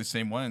sound, I'll do the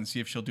same one and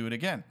see if she'll do it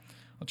again.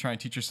 I'll try and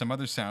teach her some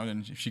other sound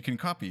and if she can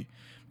copy.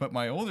 But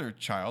my older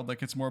child,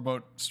 like it's more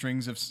about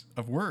strings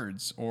of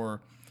words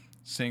or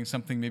saying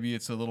something maybe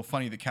it's a little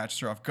funny that catches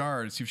her off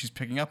guard, see if she's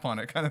picking up on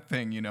it kind of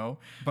thing.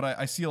 But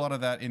I see a lot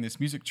of that in this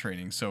music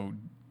training. So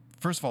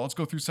first of all, let's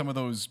go through some of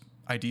those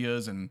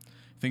ideas and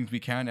things we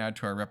can add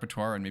to our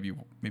repertoire and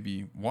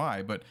maybe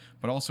why, but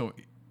also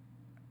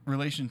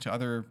relation to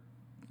other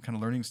kind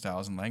of learning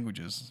styles and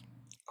languages.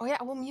 Oh yeah,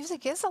 well,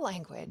 music is a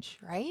language,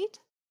 right?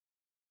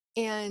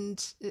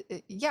 And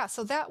yeah,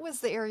 so that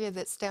was the area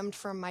that stemmed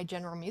from my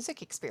general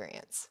music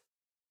experience.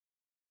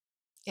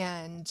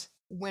 And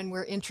when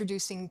we're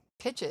introducing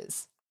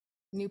pitches,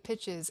 new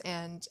pitches,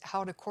 and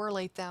how to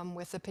correlate them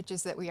with the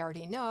pitches that we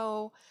already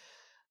know,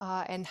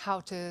 and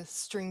how to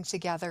string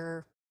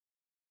together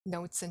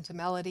notes into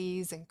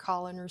melodies and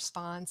call and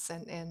response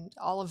and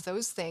all of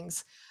those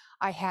things,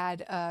 I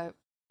had a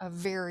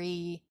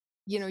very,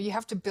 you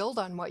have to build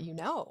on what you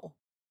know.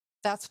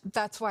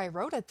 That's why I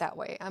wrote it that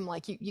way. I'm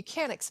like, you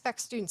can't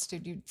expect students to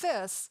do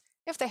this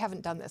if they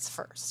haven't done this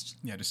first.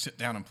 Yeah, just sit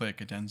down and play a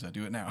cadenza.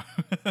 Do it now.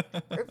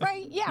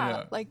 Right? Yeah.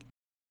 Yeah. Like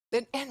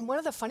And one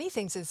of the funny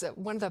things is that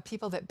one of the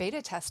people that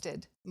beta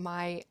tested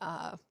my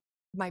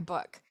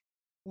book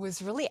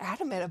was really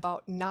adamant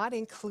about not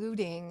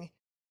including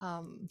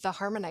the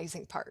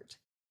harmonizing part.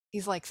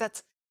 He's like,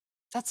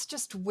 that's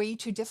just way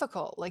too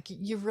difficult. Like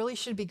you really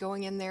should be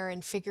going in there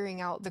and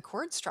figuring out the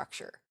chord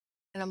structure.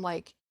 And I'm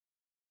like,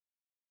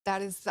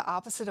 that is the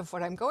opposite of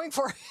what I'm going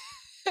for.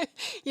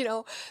 You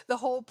know, the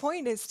whole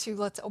point is to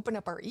let's open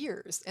up our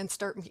ears and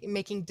start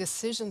making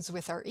decisions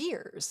with our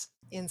ears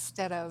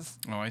instead of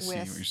Oh, I see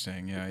what you're with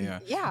saying. Yeah, yeah.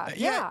 yeah, Yeah,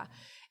 yeah.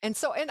 And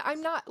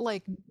I'm not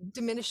like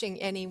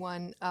diminishing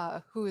anyone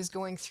who is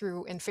going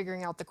through and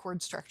figuring out the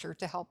chord structure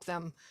to help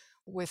them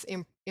with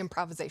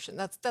improvisation.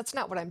 That's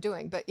not what I'm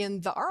doing. But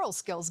in the aural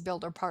skills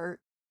builder part,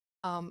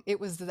 it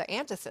was the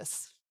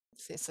antithesis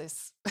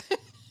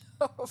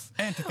of what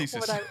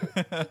antithesis.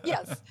 I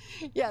yes,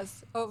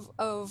 yes, of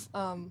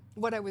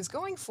what I was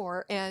going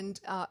for. And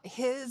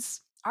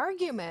his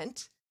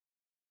argument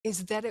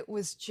is that it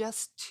was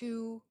just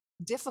too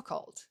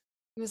difficult.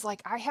 He was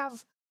like, I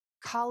have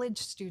college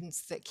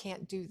students that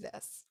can't do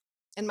this.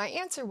 And my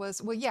answer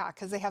was, well, yeah,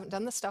 because they haven't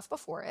done the stuff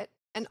before it.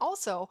 And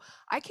also,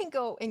 I can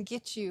go and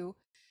get you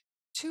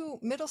two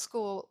middle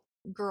school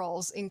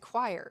girls in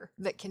choir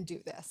that can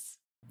do this.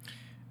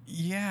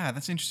 Yeah,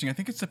 that's interesting. I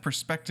think it's a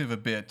perspective a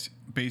bit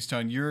based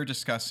on you're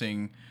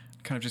discussing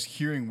kind of just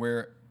hearing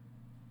where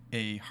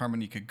a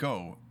harmony could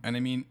go. And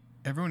I mean,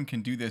 everyone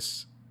can do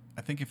this,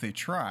 I think, if they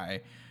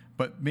try,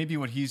 but maybe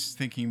what he's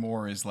thinking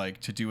more is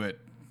like to do it,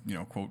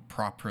 quote,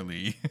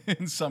 properly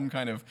in some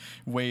kind of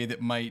way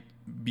that might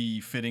be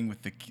fitting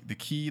with the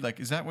key. Like,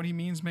 is that what he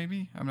means,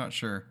 maybe? I'm not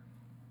sure.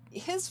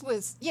 His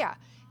was, yeah,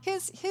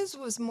 his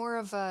was more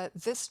of a,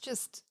 this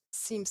just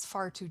seems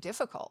far too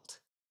difficult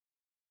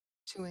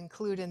to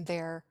include in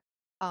there.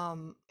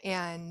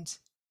 And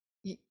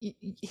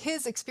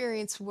his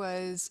experience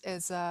was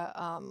as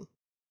a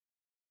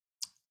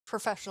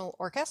professional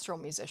orchestral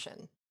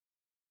musician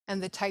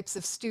and the types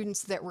of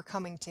students that were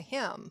coming to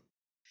him.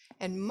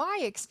 And my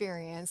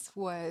experience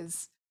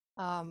was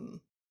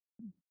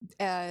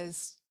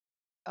as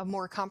a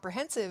more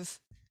comprehensive,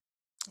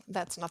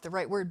 that's not the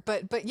right word,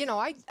 but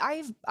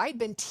I'd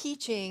been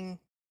teaching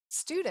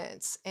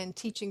students and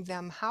teaching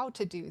them how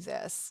to do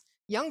this,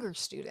 younger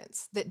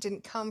students that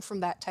didn't come from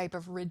that type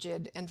of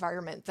rigid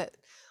environment that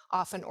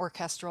often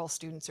orchestral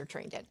students are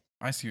trained in.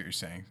 I see what you're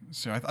saying.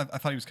 So I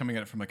thought he was coming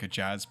at it from like a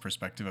jazz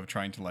perspective of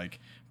trying to like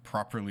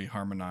properly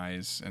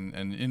harmonize, and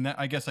in that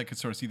I guess I could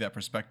sort of see that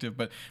perspective.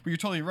 But you're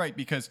totally right,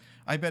 because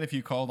I bet if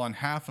you called on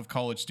half of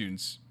college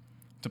students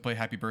to play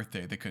Happy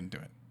Birthday, they couldn't do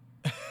it.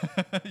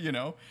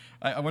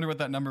 I wonder what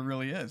that number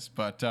really is.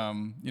 But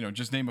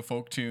just name a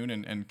folk tune,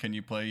 and can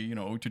you play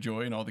Ode to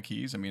Joy and all the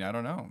keys? I mean, I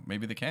don't know.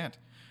 Maybe they can't.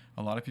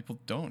 A lot of people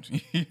don't.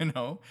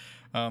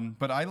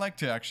 But I like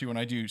to actually, when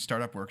I do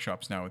startup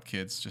workshops now with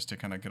kids, just to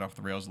kind of get off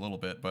the rails a little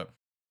bit, but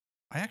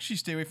I actually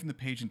stay away from the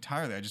page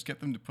entirely. I just get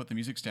them to put the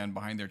music stand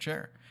behind their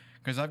chair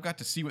because I've got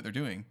to see what they're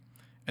doing.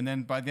 And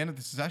then by the end of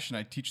the session,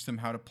 I teach them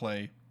how to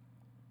play,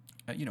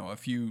 a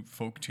few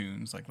folk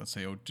tunes, like let's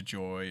say Ode to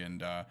Joy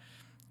and a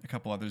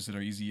couple others that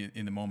are easy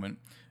in the moment,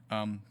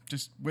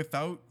 just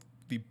without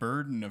the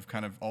burden of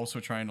kind of also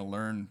trying to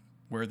learn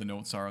where the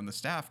notes are on the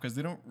staff, because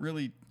they don't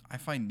really, I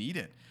find, need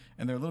it.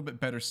 And they're a little bit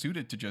better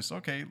suited to just,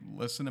 okay,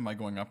 listen, am I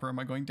going up or am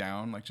I going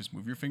down? Like, just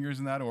move your fingers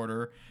in that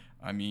order.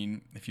 I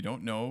mean, if you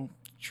don't know,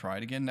 try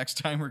it again next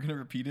time. We're going to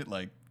repeat it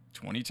like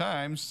 20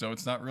 times. So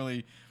it's not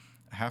really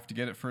a have to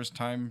get it first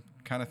time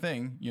kind of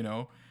thing.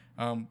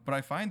 But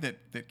I find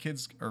that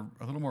kids are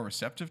a little more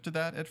receptive to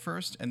that at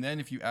first. And then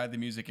if you add the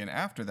music in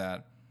after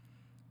that,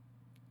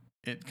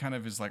 it kind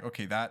of is like,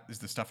 okay, that is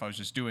the stuff I was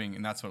just doing,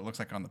 and that's what it looks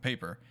like on the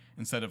paper,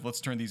 instead of let's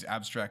turn these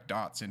abstract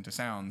dots into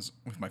sounds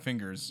with my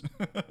fingers,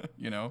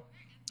 you know?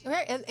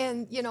 Right,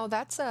 and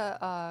that's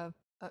a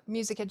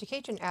music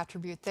education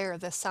attribute there,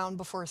 the sound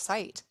before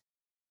sight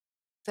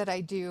that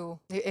I do.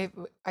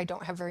 I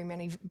don't have very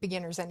many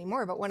beginners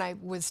anymore, but when I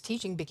was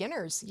teaching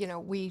beginners,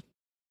 we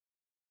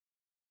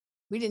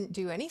didn't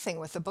do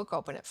anything with the book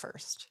open at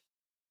first.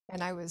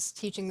 And I was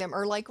teaching them,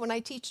 or like when I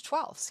teach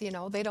 12s,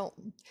 they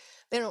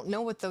don't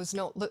know what those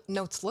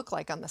notes look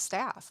like on the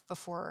staff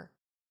before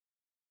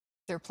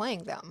they're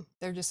playing them.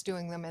 They're just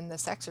doing them in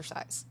this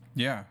exercise.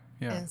 Yeah,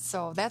 yeah. And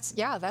so that's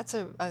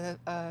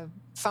a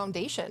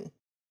foundation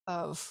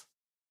of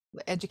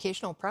the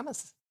educational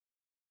premise.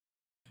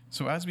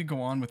 So as we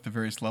go on with the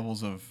various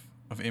levels of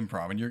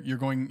improv, and you're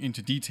going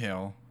into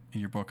detail in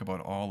your book about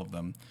all of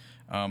them,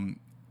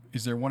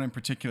 is there one in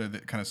particular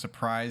that kind of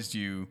surprised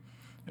you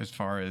as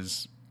far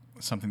as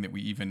something that we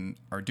even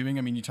are doing?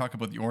 I mean, you talk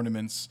about the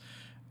ornaments.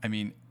 I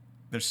mean,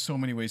 there's so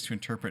many ways to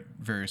interpret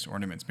various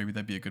ornaments. Maybe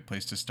that'd be a good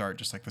place to start,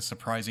 just like the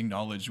surprising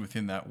knowledge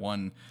within that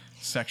one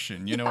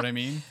section. You know what I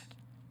mean?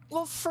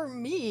 Well, for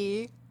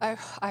me,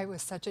 I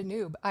was such a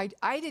noob.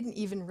 I didn't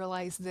even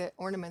realize that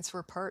ornaments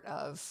were part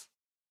of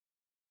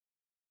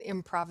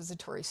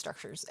improvisatory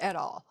structures at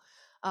all.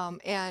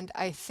 And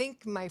I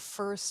think my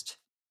first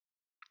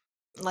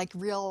like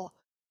real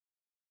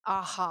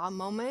aha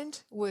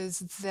moment was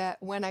that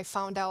when I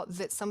found out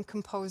that some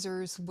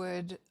composers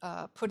would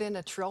put in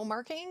a trill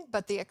marking,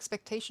 but the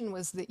expectation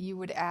was that you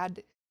would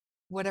add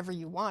whatever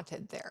you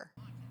wanted there.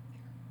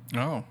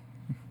 Oh,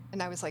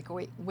 And I was like,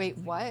 wait,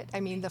 what? I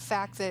mean, the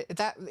fact that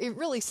it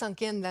really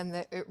sunk in then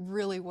that it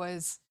really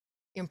was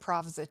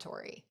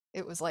improvisatory.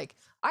 It was like,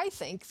 I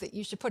think that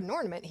you should put an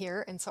ornament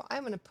here, and so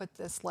I'm going to put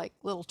this like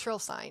little trill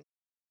sign.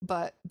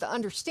 But the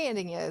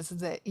understanding is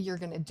that you're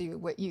going to do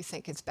what you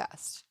think is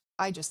best.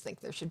 I just think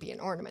there should be an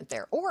ornament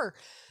there. Or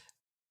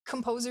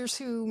composers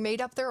who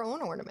made up their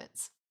own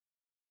ornaments.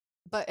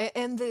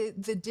 And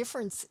the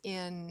difference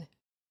in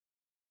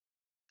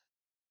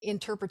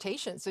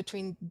interpretations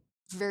between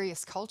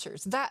various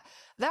cultures, that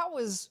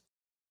was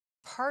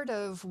part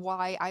of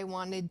why I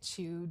wanted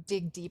to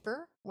dig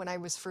deeper when I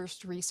was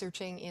first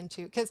researching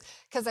into,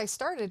 because I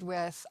started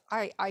with,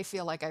 I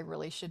feel like I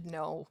really should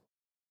know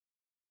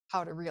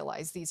how to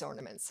realize these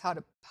ornaments, how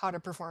to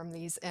perform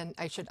these, and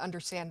I should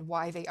understand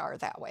why they are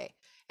that way.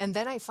 And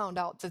then I found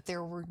out that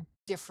there were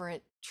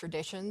different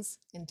traditions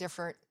in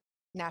different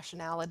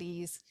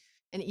nationalities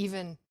and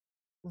even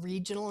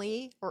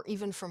regionally or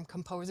even from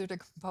composer to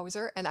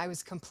composer, and I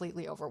was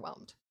completely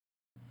overwhelmed.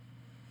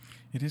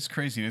 it is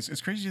crazy.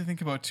 It's crazy to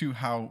think about too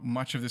how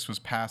much of this was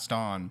passed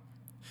on,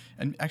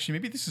 and actually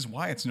maybe this is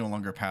why it's no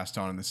longer passed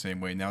on in the same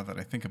way now that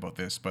I think about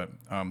this. But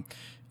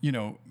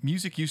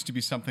music used to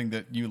be something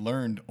that you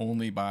learned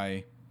only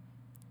by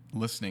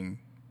listening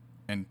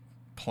and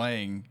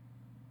playing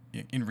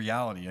in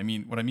reality. I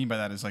mean, what I mean by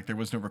that is like there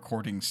was no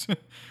recordings,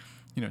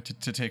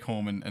 to take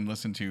home and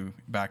listen to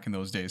back in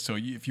those days. So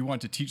if you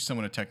wanted to teach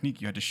someone a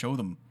technique, you had to show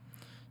them,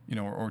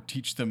 or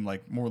teach them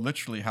like more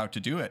literally how to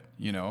do it,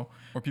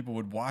 or people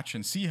would watch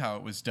and see how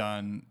it was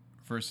done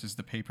versus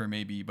the paper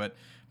maybe. But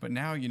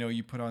now,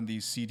 you put on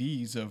these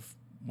CDs of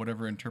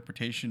whatever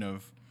interpretation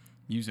of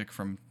music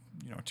from,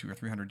 200 or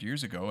 300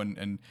 years ago.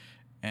 And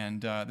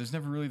there's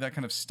never really that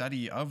kind of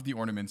study of the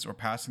ornaments or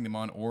passing them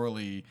on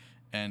orally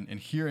and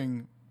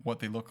hearing what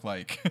they look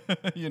like,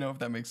 if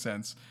that makes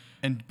sense.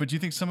 But do you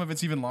think some of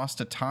it's even lost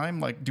to time?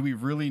 Like, do we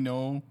really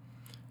know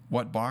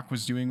what Bach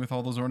was doing with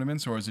all those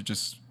ornaments, or is it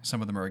just some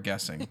of them are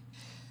guessing?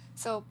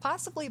 So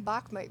possibly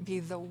Bach might be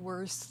the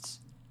worst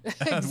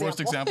The worst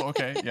example example.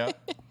 Okay, yeah.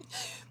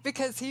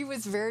 because he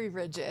was very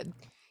rigid.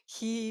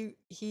 He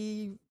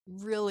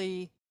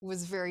really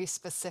was very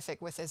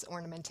specific with his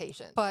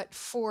ornamentation. But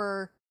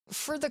for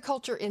the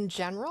culture in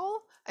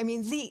general, I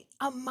mean, the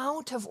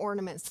amount of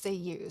ornaments they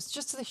use,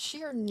 just the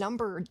sheer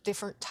number of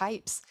different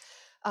types,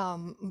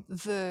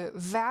 the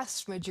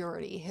vast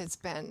majority has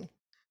been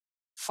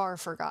far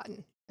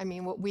forgotten. I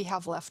mean, what we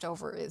have left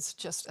over is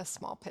just a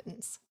small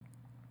pittance.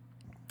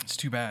 It's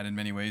too bad in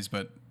many ways,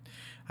 but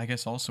I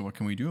guess also what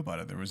can we do about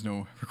it? There was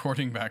no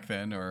recording back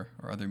then or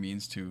other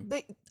means to.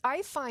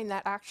 I find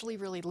that actually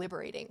really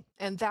liberating.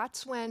 And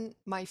that's when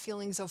my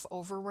feelings of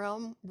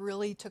overwhelm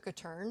really took a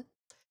turn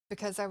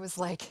because I was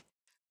like,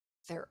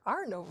 there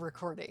are no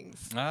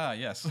recordings. Ah,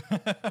 yes.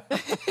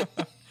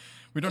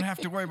 We don't have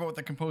to worry about what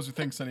the composer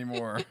thinks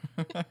anymore.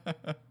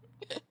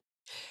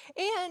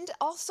 And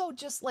also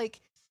just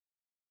like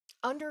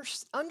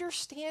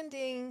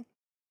understanding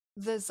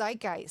the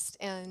zeitgeist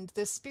and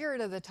the spirit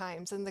of the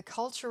times and the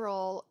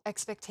cultural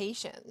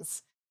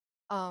expectations.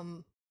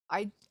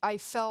 I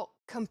felt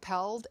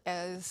compelled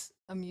as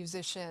a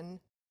musician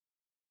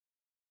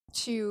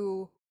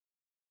to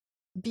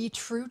be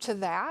true to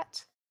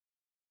that,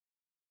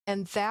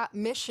 and that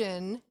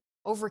mission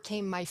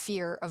overcame my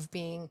fear of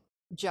being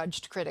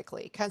judged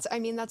critically. Because I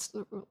mean,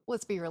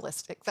 let's be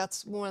realistic.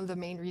 That's one of the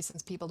main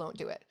reasons people don't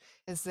do it,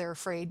 is they're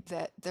afraid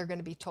that they're going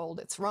to be told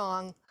it's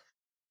wrong,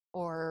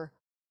 or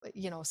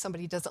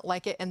somebody doesn't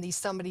like it, and these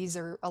somebodies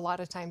are a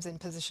lot of times in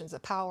positions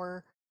of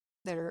power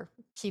that are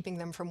keeping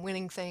them from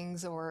winning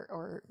things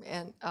or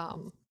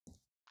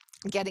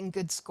getting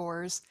good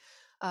scores,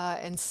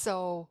 and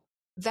so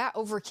that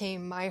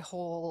overcame my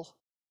whole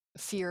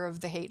fear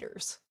of the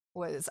haters.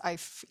 Was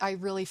I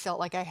really felt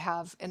like I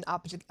have an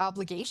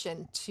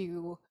obligation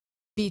to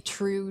be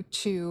true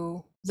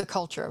to the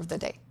culture of the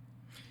day.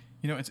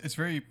 That's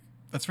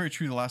very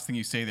true, the last thing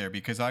you say there,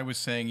 because I was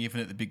saying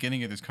even at the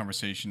beginning of this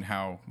conversation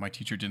how my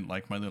teacher didn't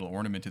like my little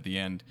ornament at the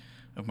end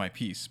of my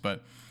piece.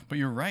 But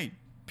you're right.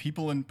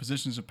 People in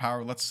positions of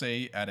power, let's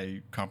say at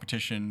a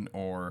competition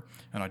or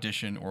an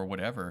audition or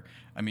whatever,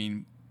 I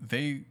mean,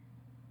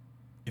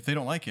 if they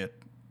don't like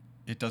it,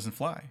 it doesn't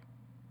fly.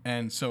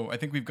 And so I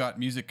think we've got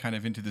music kind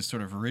of into this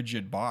sort of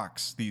rigid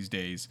box these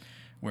days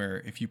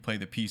where if you play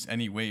the piece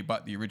any way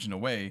but the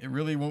original way, it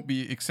really won't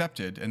be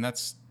accepted. And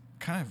that's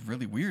kind of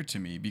really weird to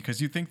me,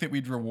 because you think that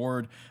we'd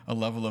reward a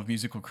level of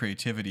musical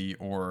creativity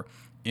or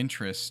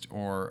interest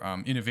or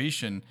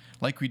innovation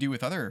like we do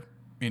with other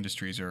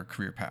industries or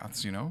career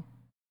paths,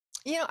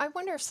 I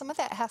wonder if some of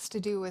that has to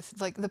do with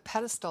like the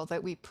pedestal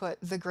that we put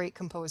the great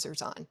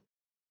composers on.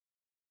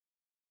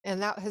 And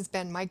that has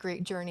been my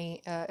great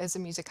journey as a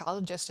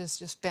musicologist, has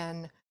just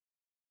been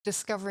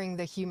discovering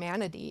the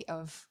humanity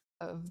of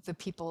the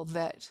people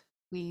that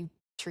we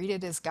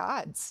treated as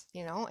gods,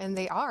 and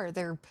they are.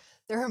 They're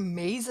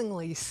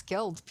amazingly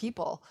skilled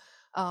people,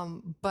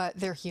 but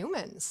they're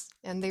humans,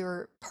 and they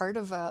were part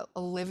of a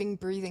living,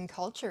 breathing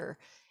culture.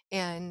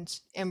 And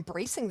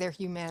embracing their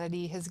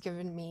humanity has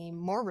given me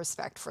more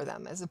respect for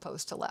them as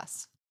opposed to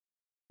less.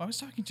 I was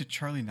talking to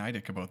Charlie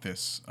Nidick about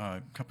this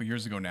a couple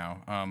years ago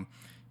now.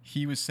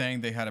 He was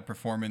saying they had a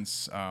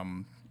performance.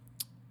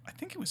 I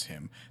think it was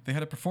him. They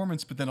had a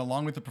performance, but then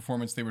along with the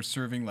performance, they were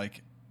serving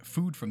like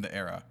food from the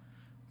era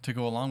to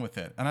go along with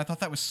it. And I thought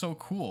that was so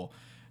cool.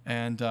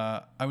 And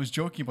I was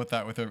joking about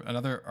that with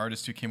another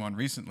artist who came on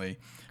recently,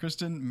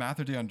 Kristen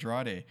Mather de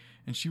Andrade.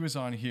 And she was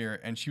on here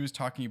and she was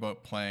talking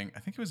about playing, I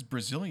think it was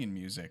Brazilian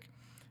music.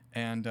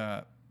 And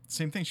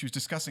same thing, she was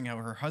discussing how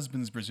her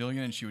husband's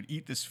Brazilian and she would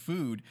eat this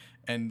food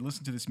and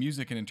listen to this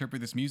music and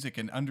interpret this music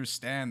and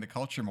understand the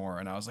culture more.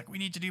 And I was like, we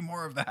need to do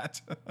more of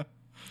that.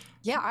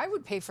 Yeah, I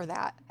would pay for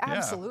that.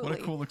 Absolutely. Yeah, what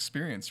a cool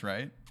experience,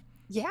 right?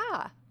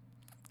 Yeah.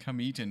 Come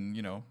eat in,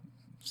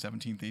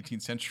 17th,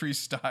 18th century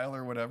style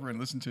or whatever and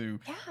listen to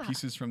Yeah.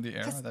 pieces from the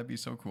era. 'Cause That'd be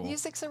so cool.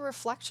 music's a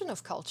reflection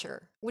of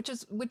culture, which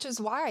is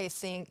why I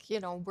think,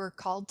 we're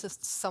called to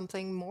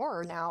something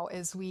more now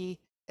as we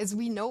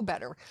know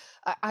better.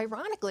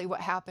 Ironically,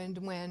 what happened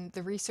when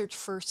the research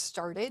first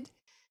started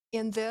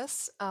in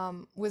this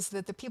was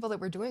that the people that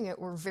were doing it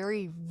were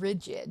very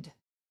rigid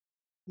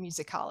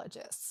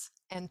musicologists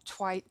and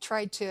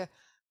tried to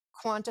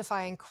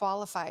quantify and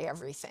qualify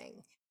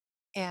everything.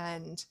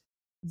 And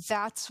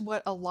that's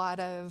what a lot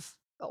of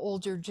the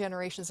older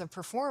generations of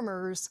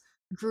performers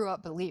grew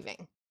up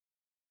believing.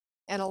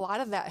 And a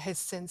lot of that has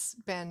since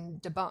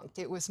been debunked.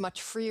 It was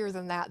much freer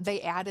than that.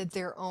 They added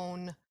their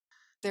own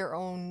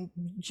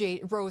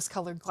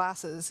rose-colored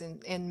glasses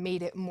and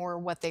made it more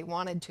what they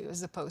wanted to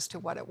as opposed to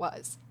what it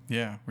was.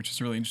 Yeah, which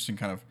is a really interesting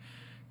kind of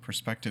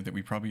perspective that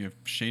we probably have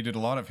shaded a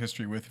lot of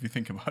history with if you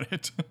think about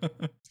it.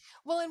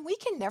 Well, and we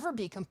can never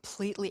be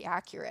completely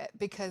accurate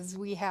because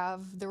we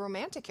have the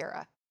Romantic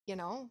era.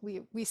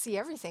 We see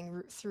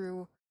everything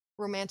through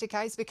Romantic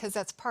eyes because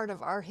that's part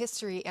of our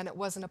history and it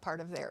wasn't a part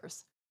of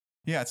theirs.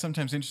 Yeah, it's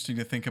sometimes interesting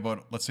to think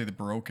about, let's say, the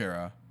Baroque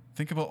era.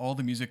 Think about all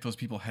the music those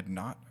people had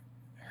not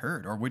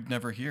heard or would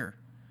never hear.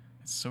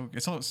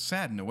 It's all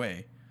sad in a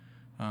way,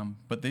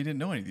 but they didn't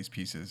know any of these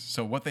pieces.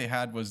 So what they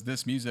had was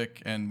this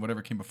music and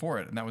whatever came before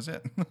it, and that was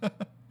it.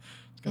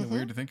 It's kind of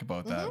weird to think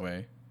about that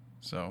way.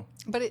 So,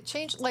 But it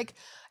changed. Like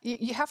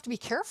you have to be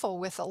careful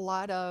with a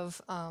lot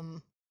of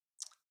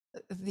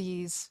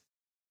these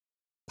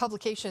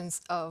publications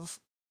of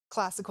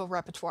classical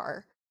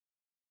repertoire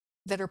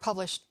that are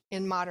published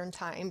in modern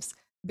times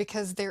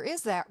because there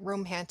is that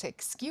romantic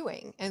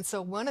skewing. And so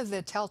one of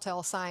the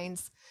telltale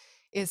signs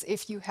is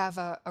if you have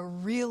a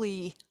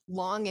really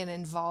long and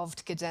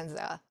involved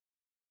cadenza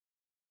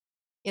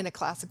in a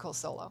classical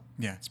solo.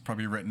 yeah, it's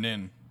probably written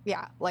in.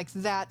 Yeah, like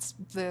that's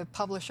the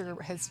publisher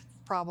has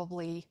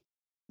probably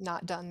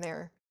not done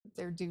their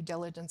due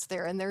diligence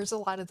there. And there's a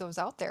lot of those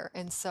out there.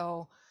 And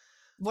so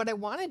what I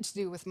wanted to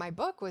do with my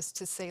book was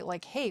to say,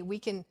 like, hey, we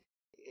can,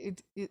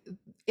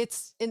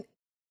 it's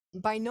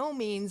by no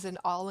means an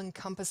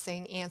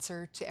all-encompassing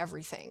answer to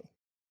everything,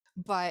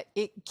 but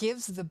it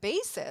gives the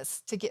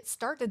basis to get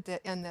started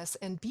in this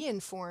and be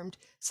informed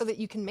so that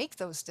you can make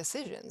those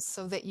decisions,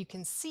 so that you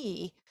can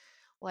see,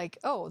 like,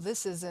 oh,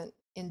 this isn't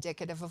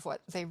indicative of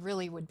what they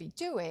really would be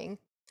doing.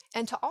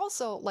 And to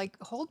also like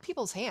hold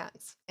people's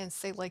hands and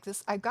say, like,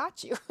 this, I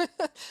got you.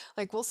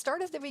 Like, we'll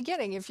start at the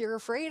beginning. If you're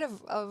afraid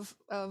of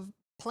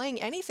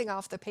playing anything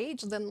off the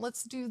page, then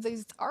let's do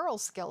these aural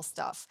skill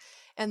stuff.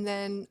 And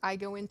then I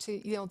go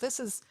into, this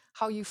is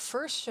how you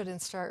first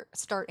should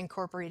start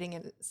incorporating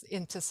it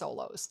into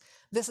solos.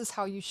 This is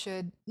how you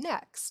should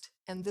next.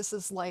 And this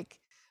is like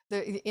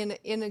in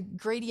a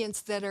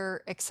gradients that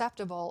are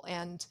acceptable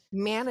and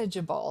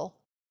manageable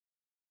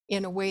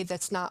in a way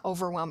that's not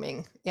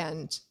overwhelming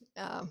and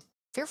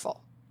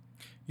fearful.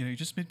 You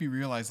just made me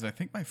realize that I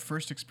think my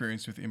first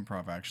experience with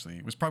improv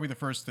actually was probably the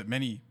first that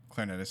many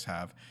clarinetists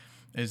have,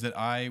 is that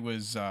I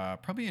was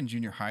probably in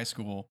junior high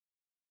school,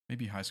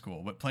 maybe high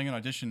school, but playing an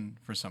audition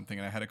for something,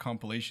 and I had a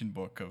compilation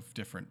book of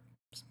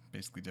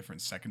basically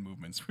different second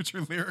movements, which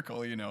are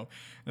lyrical, and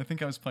I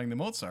think I was playing the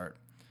Mozart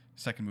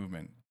second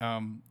movement.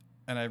 And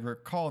I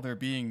recall there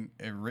being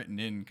a written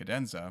in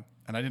cadenza,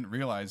 and I didn't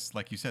realize,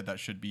 like you said, that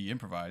should be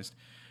improvised.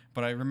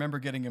 But I remember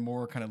getting a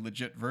more kind of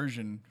legit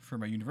version for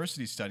my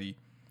university study,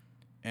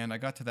 and I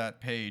got to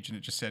that page and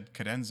it just said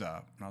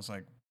cadenza, and I was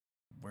like,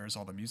 where's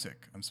all the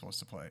music I'm supposed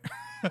to play?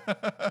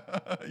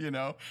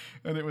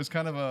 And it was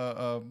kind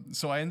of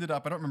so I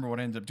don't remember what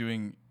I ended up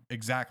doing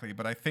exactly,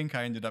 but I think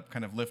I ended up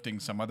kind of lifting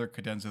some other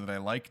cadenza that I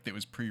liked that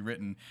was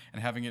pre-written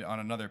and having it on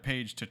another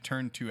page to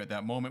turn to at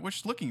that moment,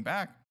 which looking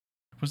back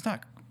was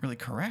not really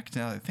correct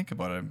now that I think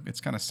about it.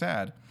 It's kind of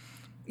sad.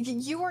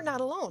 You are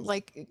not alone.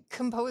 Like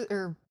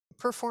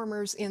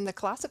performers in the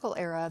classical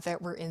era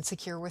that were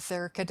insecure with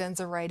their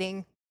cadenza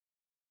writing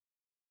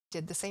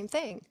did the same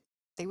thing.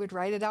 They would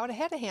write it out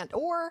ahead of hand.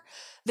 Or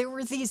there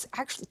were these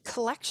actual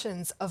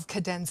collections of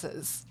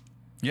cadenzas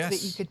Yes.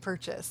 that you could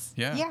purchase.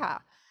 Yeah. Yeah.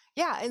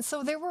 Yeah, and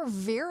so there were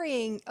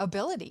varying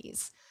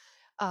abilities.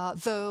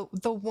 The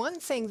one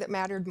thing that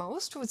mattered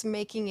most was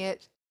making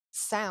it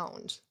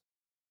sound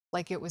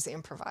like it was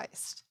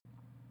improvised.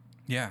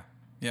 Yeah,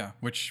 yeah.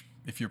 Which,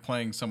 if you're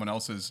playing someone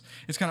else's,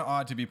 it's kind of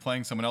odd to be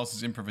playing someone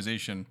else's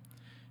improvisation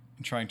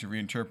and trying to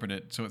reinterpret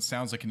it so it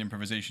sounds like an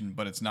improvisation,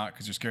 but it's not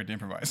because you're scared to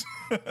improvise.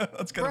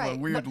 That's kind of a Right.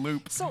 weird But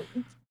loop. so,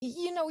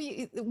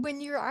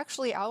 when you're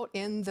actually out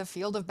in the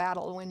field of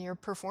battle, when you're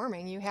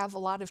performing, you have a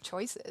lot of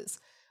choices.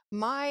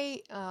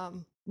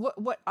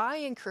 What I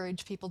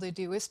encourage people to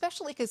do,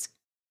 especially because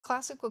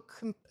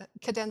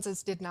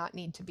cadenzas did not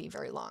need to be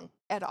very long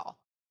at all,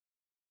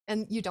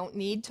 and you don't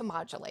need to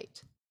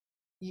modulate.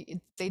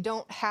 They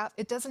don't have.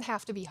 It doesn't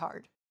have to be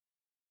hard.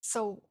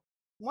 So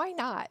why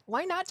not?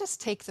 Why not just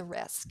take the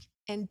risk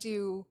and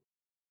do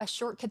a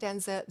short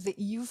cadenza that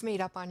you've made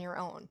up on your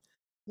own?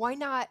 Why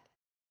not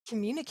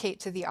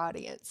communicate to the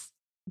audience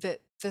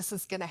that this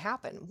is going to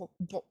happen?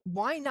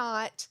 Why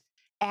not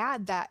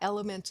add that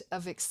element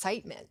of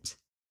excitement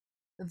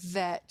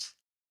that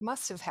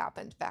must have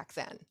happened back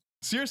then?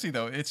 Seriously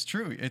though, it's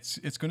true. It's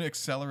going to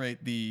it's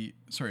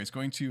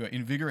going to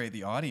invigorate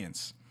the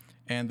audience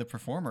and the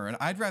performer. And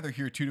I'd rather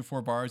hear 2 to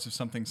 4 bars of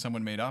something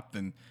someone made up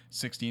than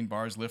 16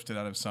 bars lifted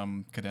out of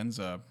some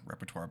cadenza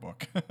repertoire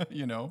book,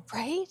 you know?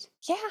 Right?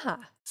 Yeah.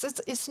 So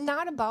it's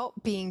not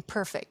about being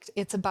perfect.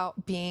 It's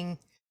about being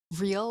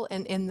real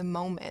and in the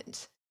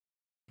moment.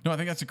 No, I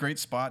think that's a great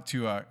spot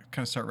to kind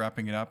of start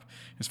wrapping it up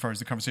as far as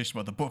the conversation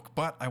about the book.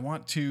 But I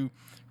want to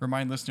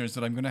remind listeners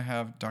that I'm going to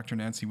have Dr.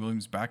 Nancy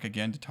Williams back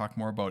again to talk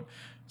more about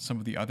some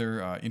of the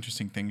other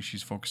interesting things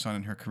she's focused on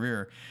in her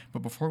career.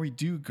 But before we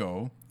do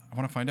go, I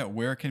want to find out,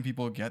 where can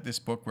people get this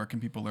book? Where can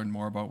people learn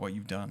more about what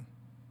you've done?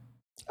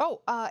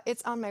 Oh,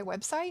 it's on my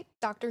website,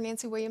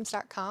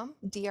 drnancywilliams.com,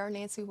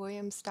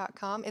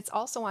 drnancywilliams.com. It's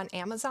also on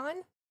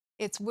Amazon.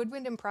 It's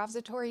Woodwind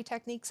Improvisatory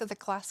Techniques of the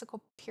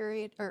Classical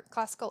Period or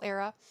Classical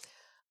Era,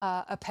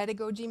 a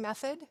pedagogy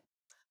method.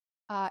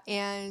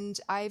 And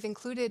I've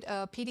included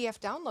a PDF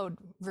download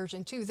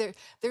version too.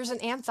 There's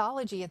an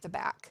anthology at the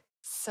back.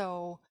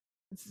 So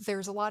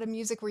there's a lot of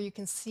music where you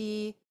can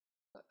see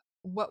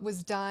what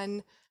was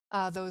done,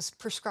 those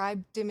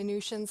prescribed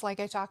diminutions like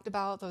I talked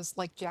about, those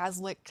like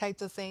jazz lick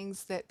types of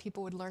things that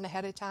people would learn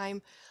ahead of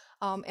time.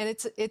 And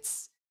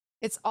it's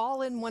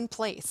all in one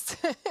place.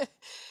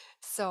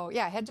 So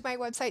yeah, head to my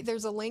website.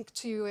 There's a link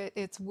to it.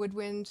 It's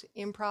Woodwind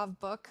Improv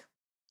Book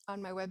on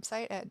my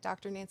website at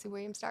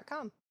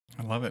drnancywilliams.com.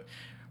 I love it.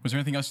 Was there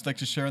anything else you'd like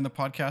to share on the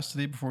podcast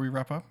today before we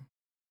wrap up?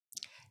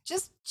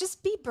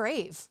 Just be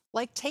brave.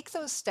 Like, take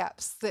those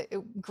steps.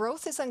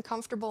 Growth is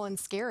uncomfortable and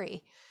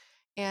scary.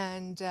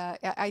 And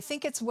I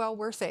think it's well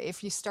worth it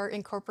if you start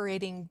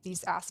incorporating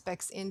these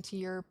aspects into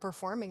your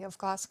performing of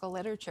classical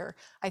literature.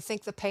 I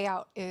think the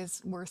payout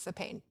is worth the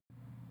pain.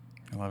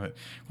 I love it.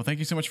 Well, thank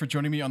you so much for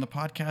joining me on the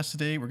podcast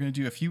today. We're going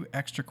to do a few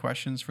extra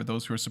questions for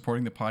those who are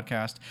supporting the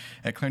podcast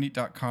at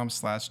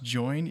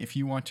clarinet.com/join. If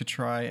you want to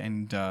try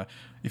and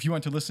if you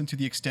want to listen to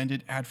the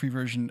extended ad-free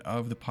version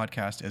of the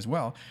podcast as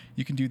well,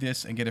 you can do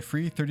this and get a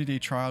free 30-day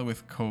trial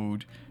with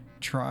code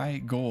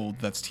TRYGOLD.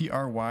 That's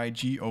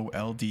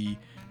TRYGOLD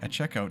at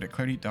checkout at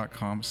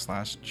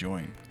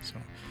clarinet.com/join. So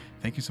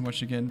thank you so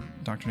much again,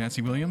 Dr.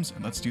 Nancy Williams,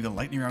 and let's do the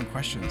lightning round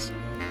questions.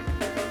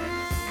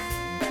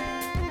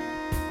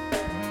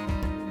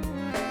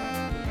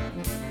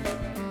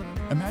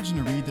 Imagine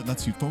a reed that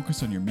lets you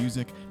focus on your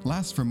music,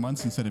 lasts for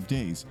months instead of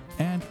days,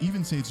 and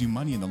even saves you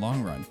money in the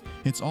long run.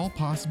 It's all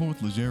possible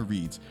with Legere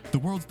Reeds, the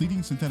world's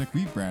leading synthetic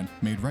reed brand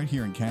made right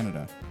here in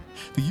Canada.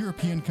 The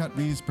European cut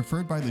reed is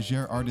preferred by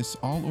Legere artists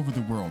all over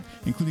the world,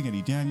 including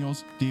Eddie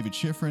Daniels, David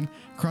Schifrin,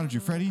 Corrado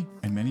Giuffretti,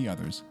 and many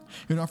others.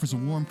 It offers a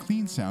warm,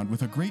 clean sound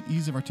with a great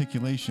ease of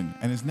articulation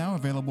and is now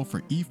available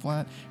for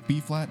E-flat,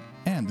 B-flat,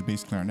 and the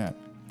bass clarinet.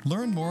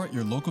 Learn more at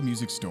your local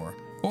music store.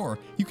 Or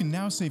you can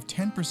now save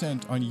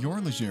 10% on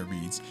your Legere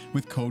reeds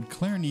with code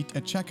CLARINET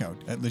at checkout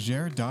at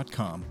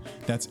legere.com.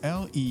 That's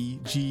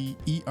LEGERE.com.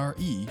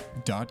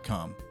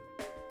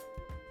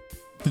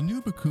 The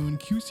new Bakun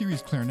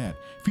Q-Series clarinet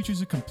features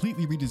a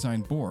completely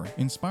redesigned bore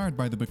inspired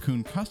by the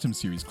Bakun Custom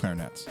Series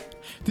clarinets.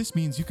 This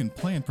means you can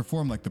play and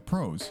perform like the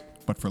pros,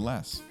 but for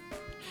less.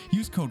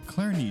 Use code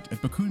CLARINET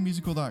at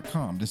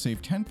BakunMusical.com to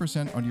save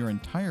 10% on your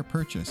entire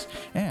purchase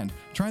and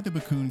try the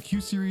Bakun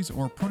Q-Series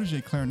or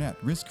Protégé clarinet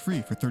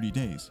risk-free for 30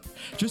 days.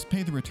 Just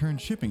pay the return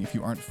shipping if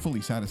you aren't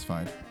fully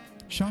satisfied.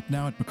 Shop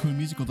now at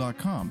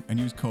BakunMusical.com and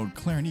use code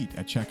CLARINET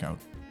at checkout.